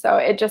moon. So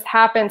it just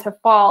happened to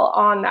fall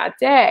on that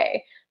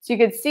day. So you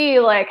could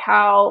see like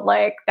how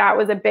like that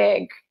was a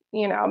big,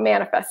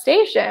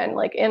 manifestation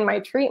like in my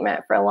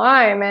treatment for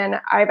Lyme.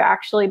 And I've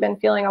actually been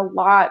feeling a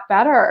lot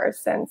better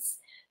since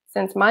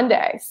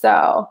Monday.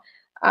 So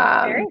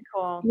very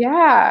cool.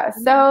 yeah.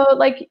 So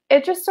like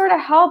it just sort of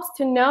helps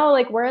to know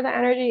like where the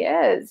energy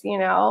is,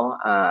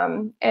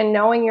 and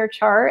knowing your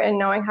chart and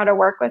knowing how to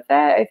work with it,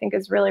 I think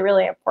is really,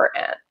 really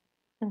important.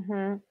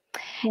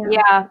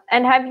 Yeah.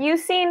 And have you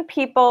seen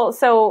people?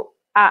 So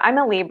I'm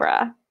a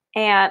Libra,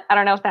 and I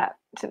don't know if that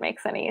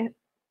makes any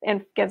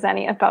and gives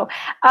any info.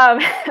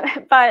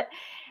 But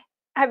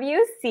have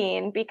you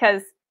seen,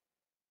 because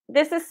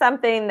this is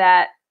something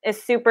that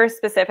is super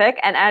specific,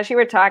 and as you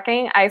were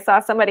talking, I saw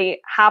somebody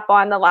hop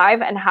on the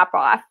live and hop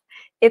off.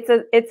 It's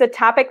a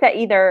topic that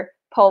either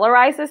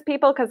polarizes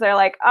people because they're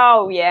like,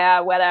 oh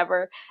yeah,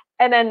 whatever.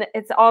 And then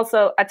it's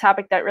also a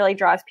topic that really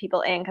draws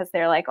people in because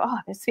they're like, oh,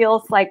 this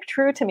feels like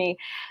true to me.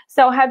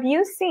 So have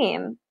you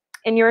seen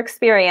in your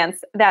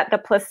experience that the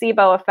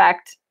placebo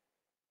effect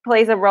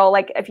plays a role?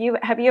 Like have you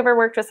ever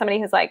worked with somebody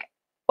who's like,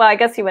 well, I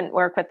guess you wouldn't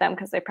work with them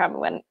because they probably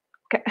wouldn't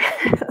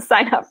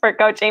sign up for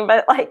coaching,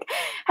 but like,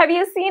 have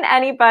you seen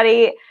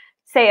anybody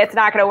say it's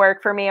not going to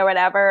work for me or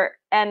whatever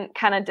and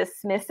kind of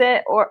dismiss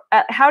it? Or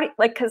how do you,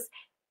 like, because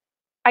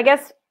I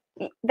guess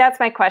that's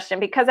my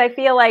question, because I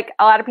feel like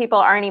a lot of people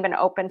aren't even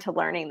open to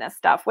learning this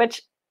stuff, which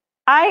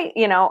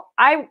in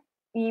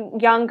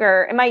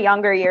my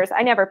younger years,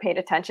 I never paid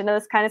attention to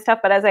this kind of stuff.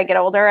 But as I get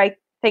older, I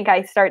think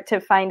I start to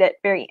find it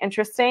very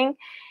interesting.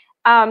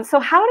 So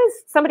how does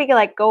somebody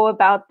like go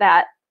about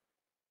that?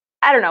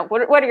 I don't know.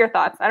 What are your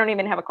thoughts? I don't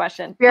even have a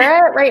question.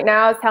 Spirit right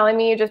now is telling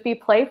me just be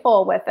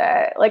playful with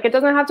it. Like it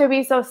doesn't have to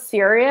be so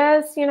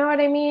serious, you know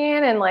what I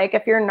mean? And like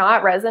if you're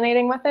not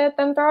resonating with it,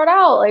 then throw it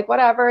out. Like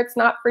whatever, it's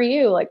not for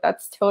you. Like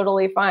that's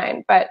totally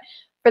fine. But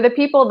for the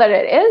people that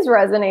it is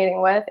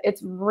resonating with,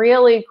 it's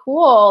really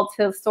cool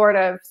to sort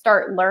of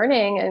start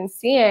learning and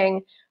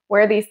seeing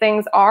where these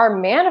things are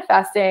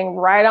manifesting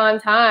right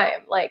on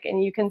time. Like,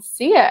 and you can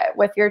see it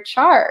with your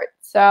chart.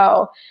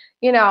 So,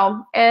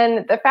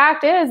 and the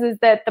fact is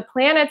that the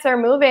planets are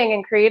moving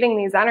and creating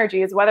these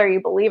energies, whether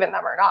you believe in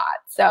them or not.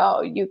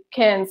 So you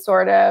can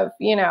sort of,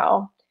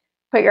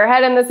 put your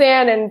head in the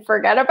sand and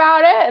forget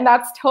about it. And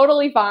that's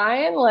totally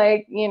fine.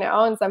 Like,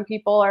 and some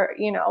people are,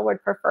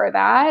 would prefer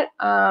that.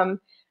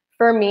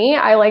 For me,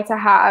 I like to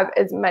have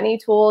as many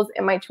tools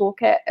in my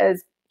toolkit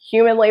as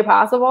humanly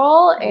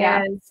possible.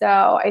 Yeah. And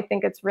so I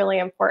think it's really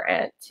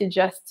important to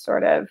just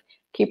sort of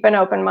keep an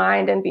open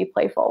mind and be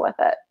playful with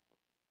it.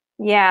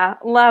 Yeah,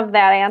 love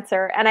that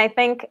answer. And I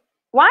think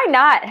why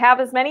not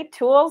have as many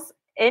tools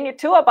in your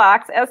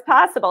toolbox as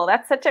possible?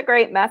 That's such a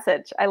great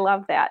message. I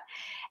love that.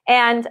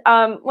 And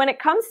when it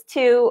comes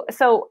to,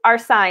 so our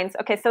signs,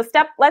 okay, so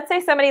let's say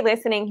somebody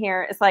listening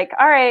here is like,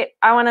 all right,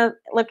 I want to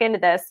look into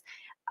this.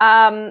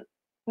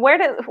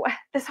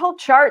 This whole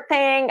chart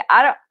thing,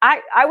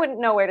 I wouldn't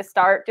know where to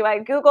start. Do I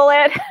Google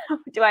it?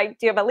 Do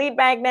you have a lead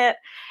magnet?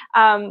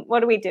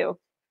 What do we do?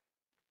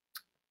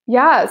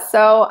 Yeah,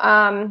 so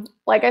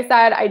like I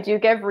said, I do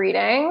give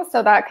readings,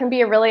 so that can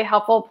be a really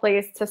helpful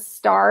place to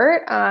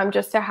start,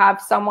 just to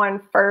have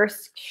someone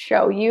first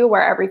show you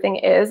where everything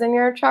is in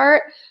your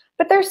chart.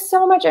 But there's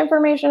so much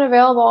information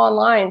available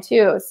online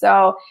too.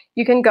 So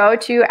you can go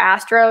to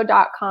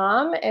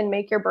astro.com and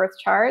make your birth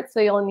chart. So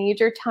you'll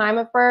need your time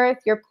of birth,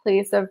 your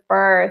place of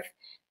birth,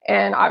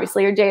 and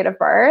obviously your date of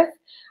birth.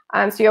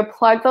 So you'll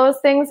plug those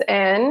things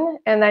in,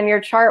 and then your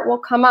chart will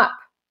come up.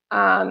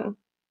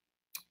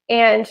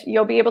 And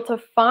you'll be able to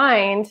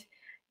find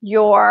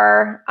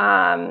your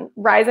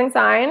rising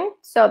sign.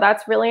 So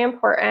that's really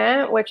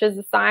important, which is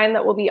the sign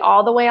that will be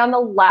all the way on the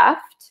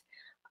left.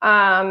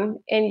 And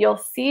you'll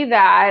see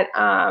that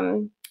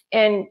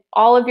and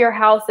all of your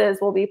houses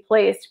will be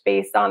placed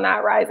based on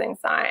that rising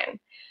sign.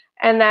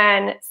 And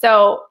then,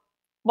 so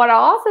what I'll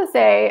also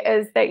say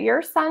is that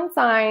your sun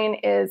sign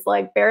is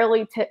like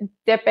barely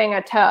dipping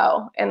a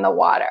toe in the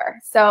water.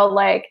 So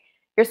like,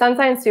 your sun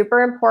sign is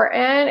super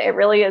important. It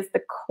really is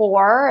the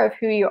core of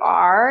who you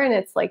are, and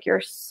it's like your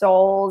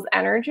soul's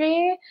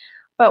energy.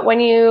 But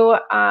when you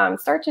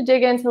start to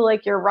dig into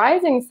like your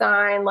rising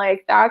sign,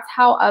 like that's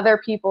how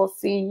other people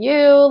see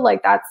you.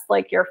 Like that's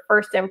like your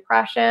first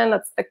impression.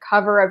 That's the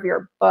cover of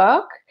your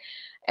book.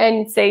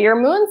 And say your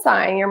moon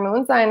sign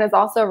is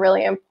also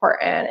really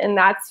important. And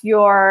that's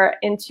your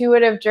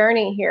intuitive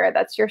journey here.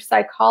 That's your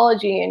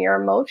psychology and your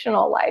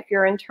emotional life,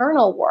 your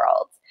internal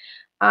world.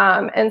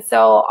 And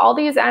so all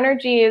these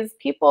energies,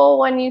 people,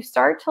 when you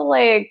start to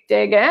like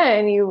dig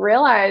in, you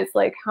realize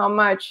like how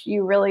much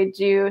you really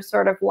do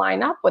sort of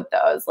line up with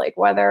those, like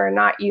whether or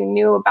not you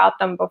knew about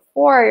them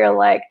before, you're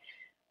like,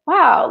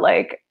 wow,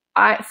 like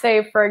I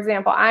say, for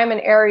example, I'm an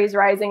Aries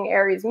rising,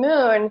 Aries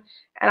moon,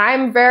 and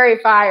I'm very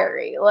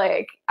fiery.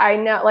 Like I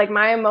know, like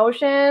my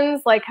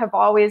emotions like have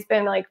always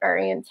been like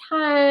very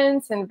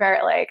intense and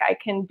very like I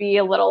can be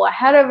a little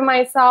ahead of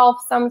myself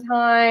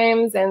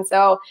sometimes. And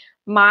so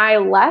my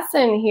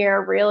lesson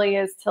here really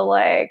is to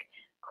like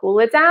cool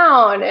it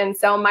down. And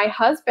so my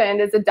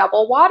husband is a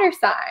double water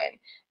sign,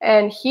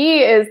 and he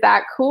is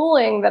that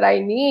cooling that I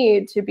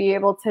need to be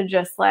able to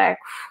just like,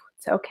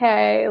 it's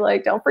okay,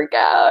 like don't freak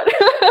out.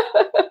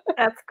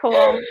 That's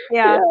cool.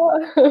 Yeah.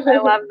 I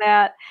love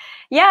that.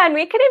 Yeah, and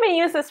we could even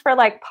use this for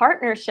like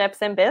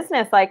partnerships in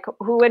business, like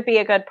who would be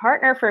a good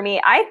partner for me.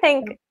 I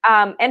think,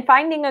 and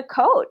finding a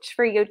coach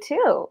for you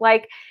too.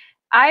 Like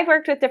I've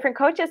worked with different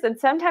coaches, and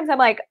sometimes I'm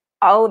like,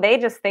 oh, they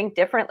just think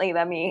differently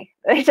than me.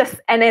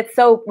 And it's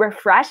so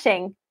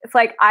refreshing. It's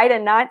like, I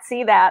did not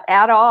see that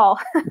at all.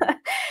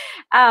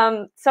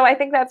 So I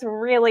think that's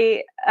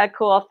really a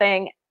cool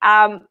thing.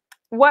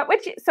 What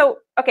would you, so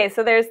there's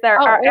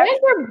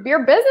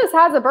your business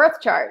has a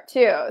birth chart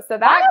too. So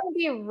that can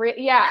be,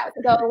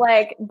 So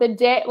like the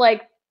day,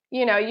 like,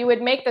 you know, you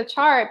would make the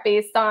chart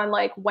based on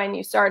like when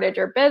you started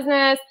your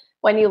business,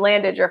 when you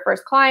landed your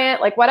first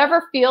client, like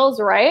whatever feels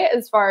right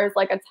as far as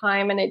like a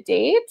time and a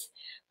date.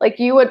 Like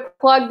you would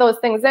plug those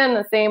things in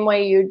the same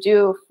way you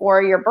do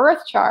for your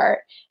birth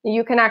chart.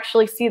 You can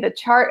actually see the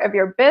chart of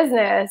your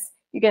business.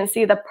 You can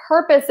see the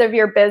purpose of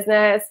your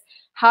business,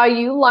 how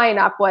you line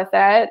up with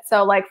it.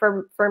 So like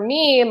for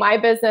me, my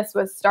business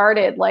was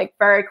started like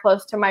very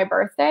close to my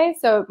birthday.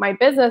 So my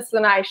business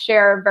and I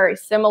share very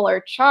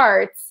similar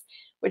charts,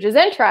 which is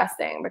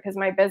interesting because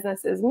my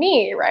business is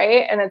me,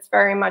 right? And it's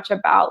very much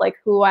about like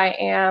who I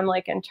am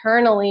like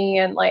internally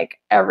and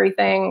like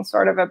everything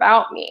sort of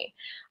about me.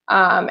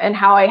 And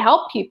how I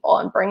help people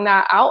and bring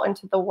that out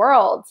into the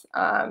world.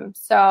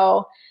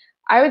 So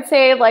I would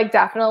say like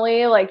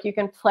definitely like you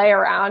can play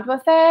around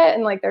with it,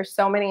 and like there's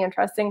so many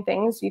interesting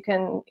things you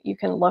can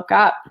look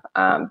up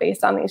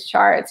based on these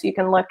charts. You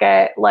can look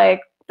at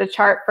like the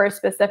chart for a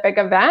specific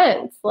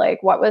event,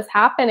 like what was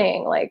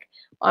happening like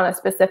on a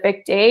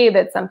specific day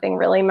that something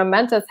really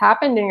momentous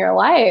happened in your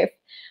life.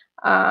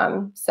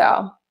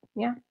 So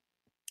yeah.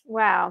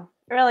 Wow,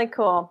 really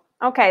cool.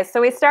 Okay, so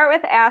we start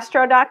with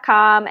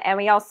astro.com, and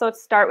we also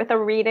start with a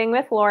reading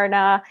with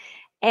Lorna.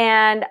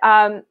 And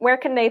where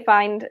can they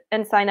find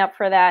and sign up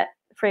for that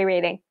free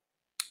reading?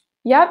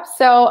 Yep,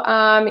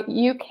 so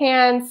you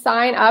can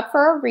sign up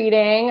for a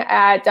reading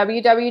at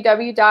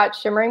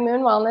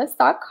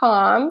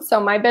www.shimmeringmoonwellness.com.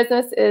 So my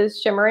business is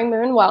Shimmering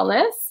Moon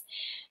Wellness.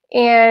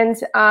 And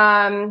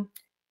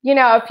you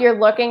know, if you're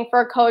looking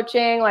for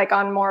coaching, like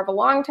on more of a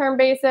long-term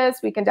basis,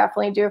 we can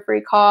definitely do a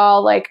free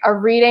call. Like a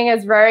reading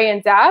is very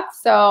in-depth.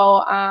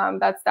 So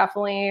that's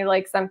definitely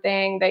like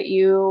something that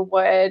you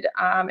would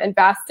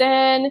invest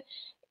in.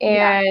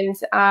 And,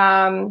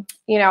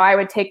 you know, I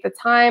would take the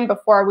time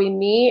before we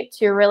meet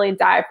to really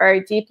dive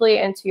very deeply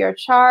into your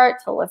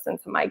chart, to listen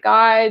to my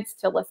guides,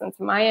 to listen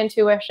to my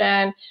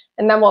intuition.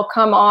 And then we'll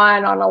come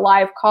on a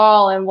live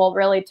call and we'll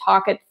really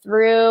talk it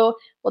through.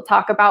 We'll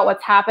talk about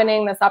what's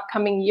happening this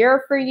upcoming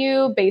year for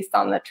you based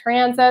on the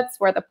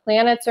transits, where the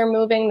planets are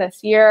moving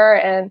this year.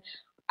 And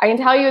I can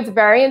tell you it's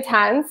very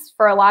intense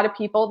for a lot of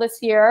people this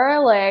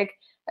year. Like,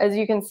 as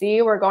you can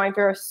see, we're going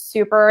through a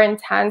super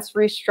intense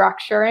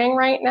restructuring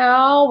right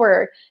now.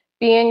 We're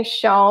being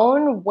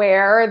shown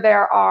where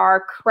there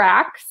are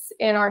cracks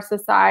in our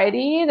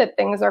society, that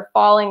things are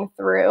falling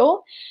through.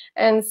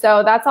 And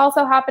so that's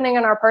also happening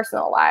in our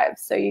personal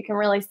lives. So you can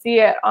really see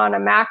it on a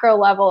macro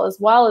level as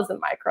well as a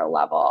micro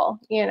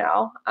level, you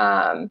know.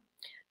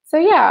 So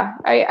yeah,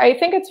 I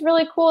think it's a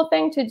really cool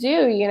thing to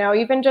do, you know,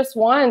 even just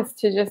once,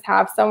 to just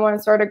have someone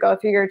sort of go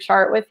through your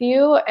chart with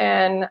you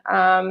and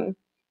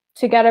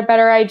to get a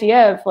better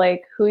idea of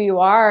like who you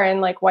are and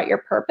like what your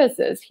purpose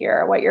is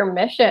here, what your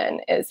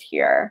mission is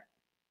here.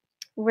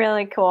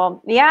 Really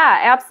cool. Yeah,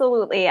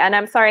 absolutely. And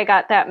I'm sorry I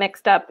got that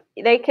mixed up.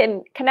 They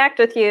can connect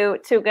with you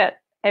to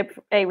get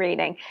a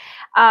reading.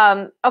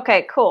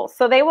 Okay, cool.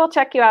 So they will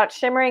check you out,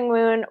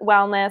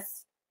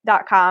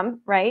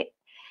 shimmeringmoonwellness.com, right?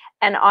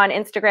 And on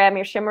Instagram,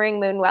 you're Shimmering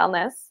Moon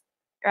Wellness,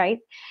 right?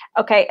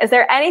 Okay. Is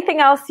there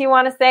anything else you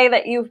want to say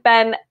that you've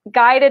been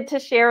guided to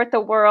share with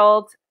the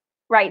world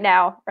right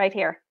now, right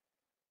here?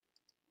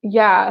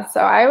 Yeah,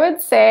 so I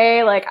would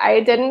say like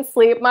I didn't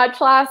sleep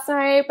much last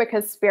night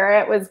because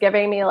Spirit was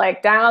giving me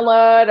like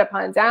download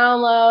upon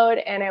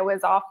download, and it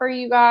was all for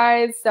you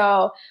guys.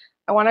 So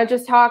I want to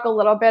just talk a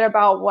little bit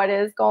about what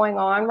is going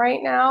on right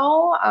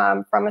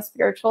now from a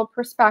spiritual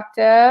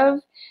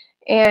perspective.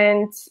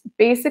 And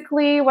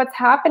basically what's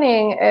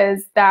happening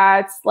is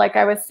that, like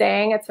I was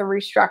saying, it's a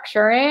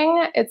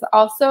restructuring. It's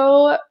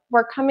also,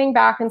 we're coming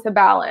back into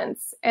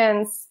balance.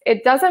 And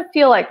it doesn't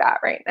feel like that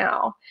right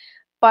now.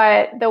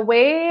 But the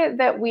way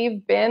that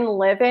we've been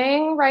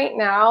living right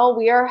now,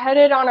 we are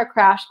headed on a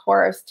crash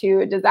course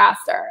to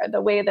disaster.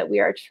 The way that we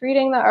are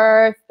treating the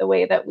earth, the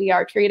way that we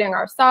are treating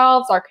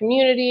ourselves, our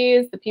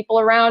communities, the people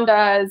around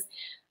us,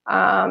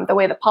 the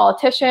way the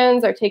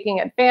politicians are taking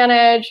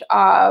advantage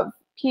of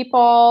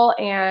people.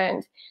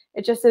 And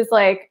it just is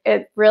like,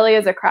 it really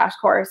is a crash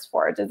course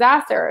for a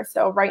disaster.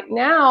 So right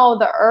now,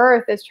 the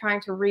earth is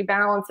trying to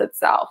rebalance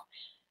itself.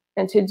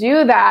 And to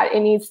do that, it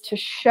needs to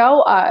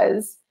show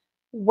us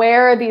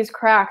where these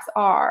cracks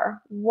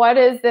are. What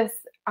is this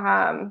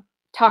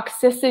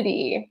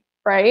toxicity,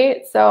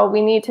 right? So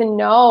we need to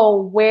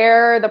know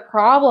where the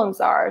problems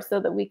are so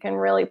that we can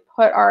really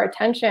put our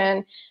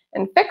attention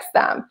and fix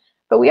them.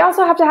 But we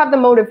also have to have the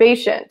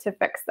motivation to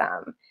fix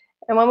them.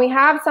 And when we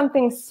have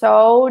something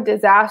so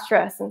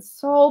disastrous and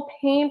so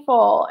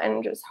painful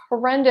and just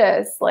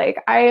horrendous,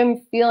 like I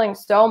am feeling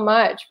so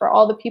much for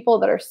all the people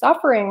that are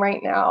suffering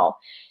right now,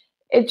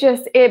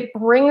 it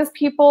brings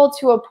people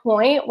to a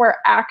point where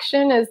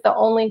action is the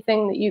only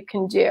thing that you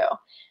can do.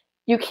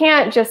 You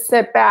can't just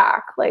sit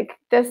back. Like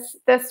this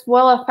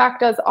will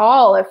affect us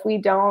all if we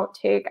don't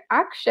take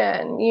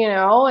action, you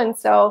know? And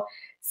so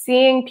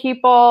seeing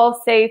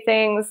people say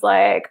things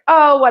like,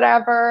 oh,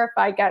 whatever, if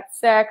I get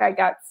sick, I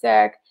got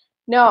sick.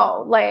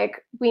 No,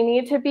 like we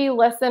need to be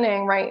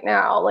listening right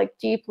now, like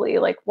deeply,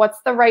 like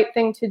what's the right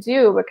thing to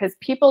do? Because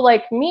people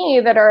like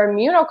me that are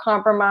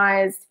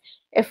immunocompromised,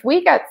 if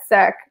we get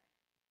sick,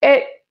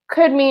 it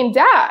could mean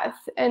death.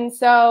 And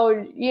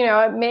so, you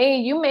know,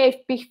 you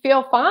may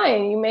feel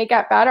fine. You may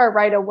get better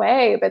right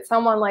away. But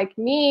someone like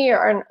me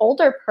or an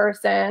older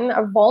person,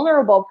 a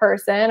vulnerable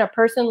person, a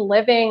person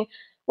living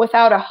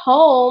without a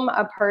home,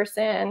 a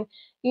person,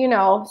 you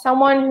know,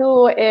 someone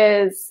who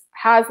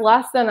has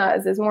less than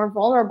us, is more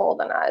vulnerable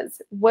than us,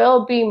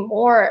 will be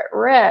more at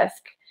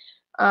risk.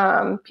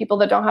 People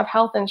that don't have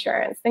health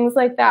insurance, things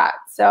like that.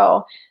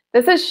 So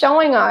this is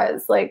showing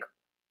us, like,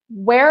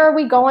 where are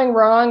we going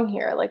wrong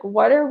here? Like,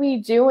 what are we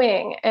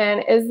doing?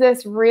 And is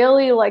this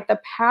really like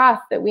the path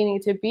that we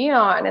need to be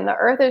on? And the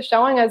earth is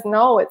showing us,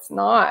 no, it's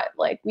not.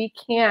 Like, we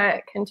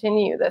can't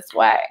continue this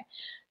way.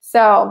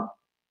 So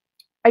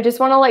I just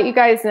want to let you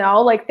guys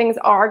know, like, things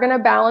are going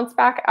to balance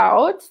back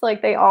out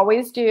like they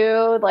always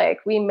do.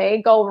 Like, we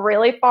may go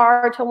really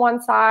far to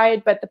one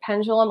side, but the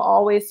pendulum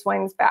always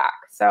swings back.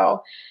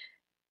 So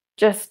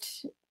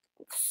just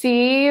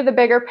see the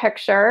bigger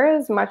picture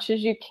as much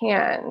as you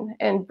can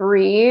and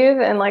breathe.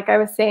 And like I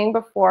was saying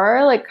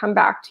before, like come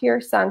back to your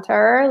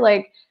center,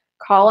 like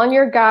call on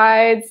your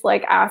guides,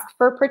 like ask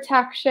for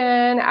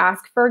protection,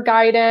 ask for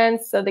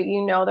guidance so that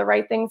you know the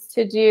right things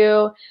to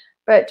do.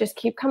 But just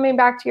keep coming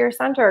back to your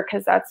center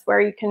because that's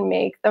where you can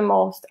make the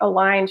most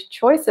aligned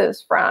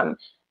choices from.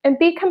 And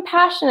be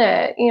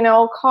compassionate, you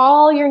know,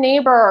 call your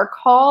neighbor or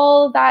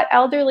call that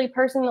elderly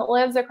person that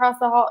lives across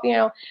the hall, you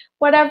know,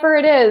 whatever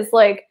it is,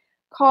 like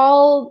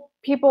call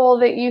people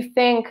that you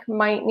think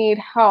might need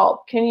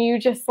help. Can you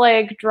just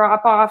like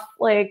drop off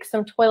like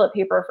some toilet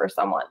paper for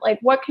someone? Like,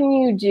 what can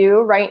you do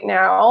right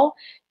now?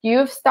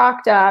 You've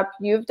stocked up,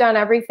 you've done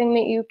everything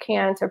that you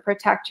can to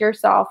protect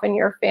yourself and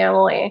your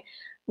family.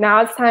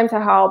 Now it's time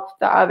to help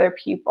the other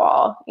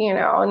people, you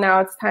know, now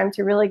it's time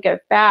to really give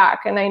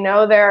back. And I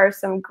know there are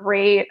some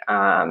great,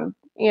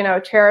 you know,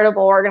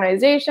 charitable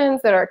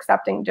organizations that are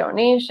accepting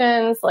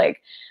donations,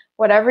 like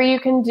whatever you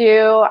can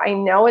do. I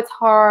know it's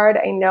hard.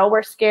 I know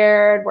we're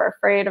scared. We're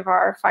afraid of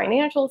our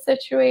financial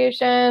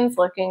situations,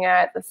 looking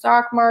at the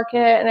stock market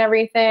and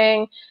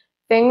everything.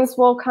 Things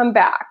will come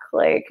back.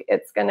 Like,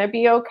 it's going to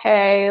be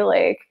okay.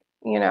 Like,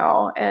 you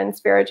know, and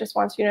Spirit just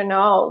wants you to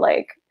know,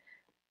 like,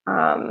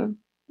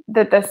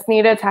 that this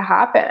needed to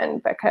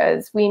happen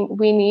because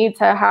we need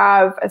to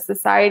have a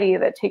society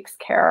that takes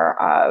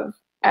care of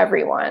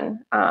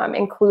everyone,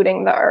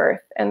 including the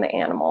earth and the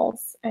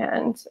animals.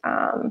 And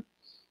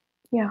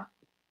yeah.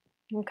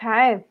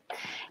 Okay.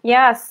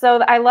 Yeah.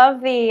 So I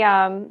love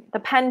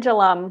the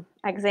pendulum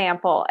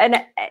example,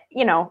 and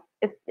you know,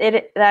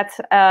 that's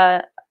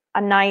a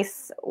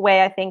nice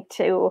way, I think,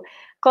 to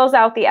close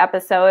out the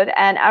episode.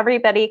 And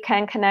everybody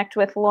can connect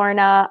with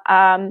Lorna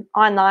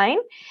online.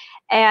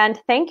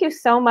 And thank you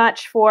so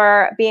much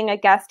for being a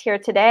guest here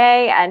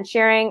today and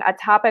sharing a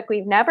topic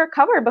we've never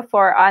covered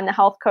before on the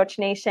Health Coach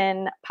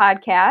Nation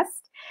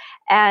podcast.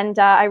 And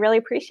I really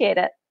appreciate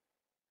it.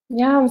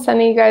 Yeah, I'm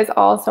sending you guys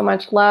all so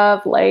much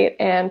love, light,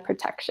 and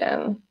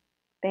protection.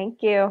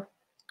 Thank you.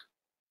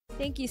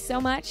 Thank you so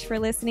much for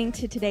listening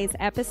to today's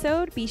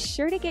episode. Be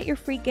sure to get your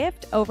free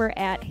gift over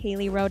at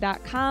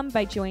haleyrowe.com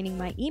by joining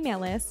my email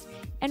list.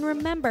 And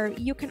remember,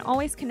 you can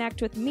always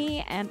connect with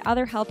me and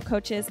other health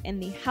coaches in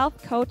the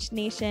Health Coach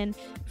Nation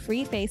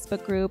free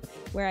Facebook group,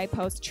 where I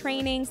post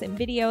trainings and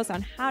videos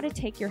on how to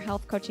take your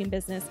health coaching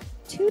business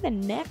to the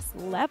next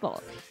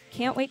level.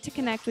 Can't wait to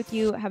connect with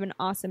you. Have an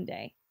awesome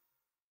day.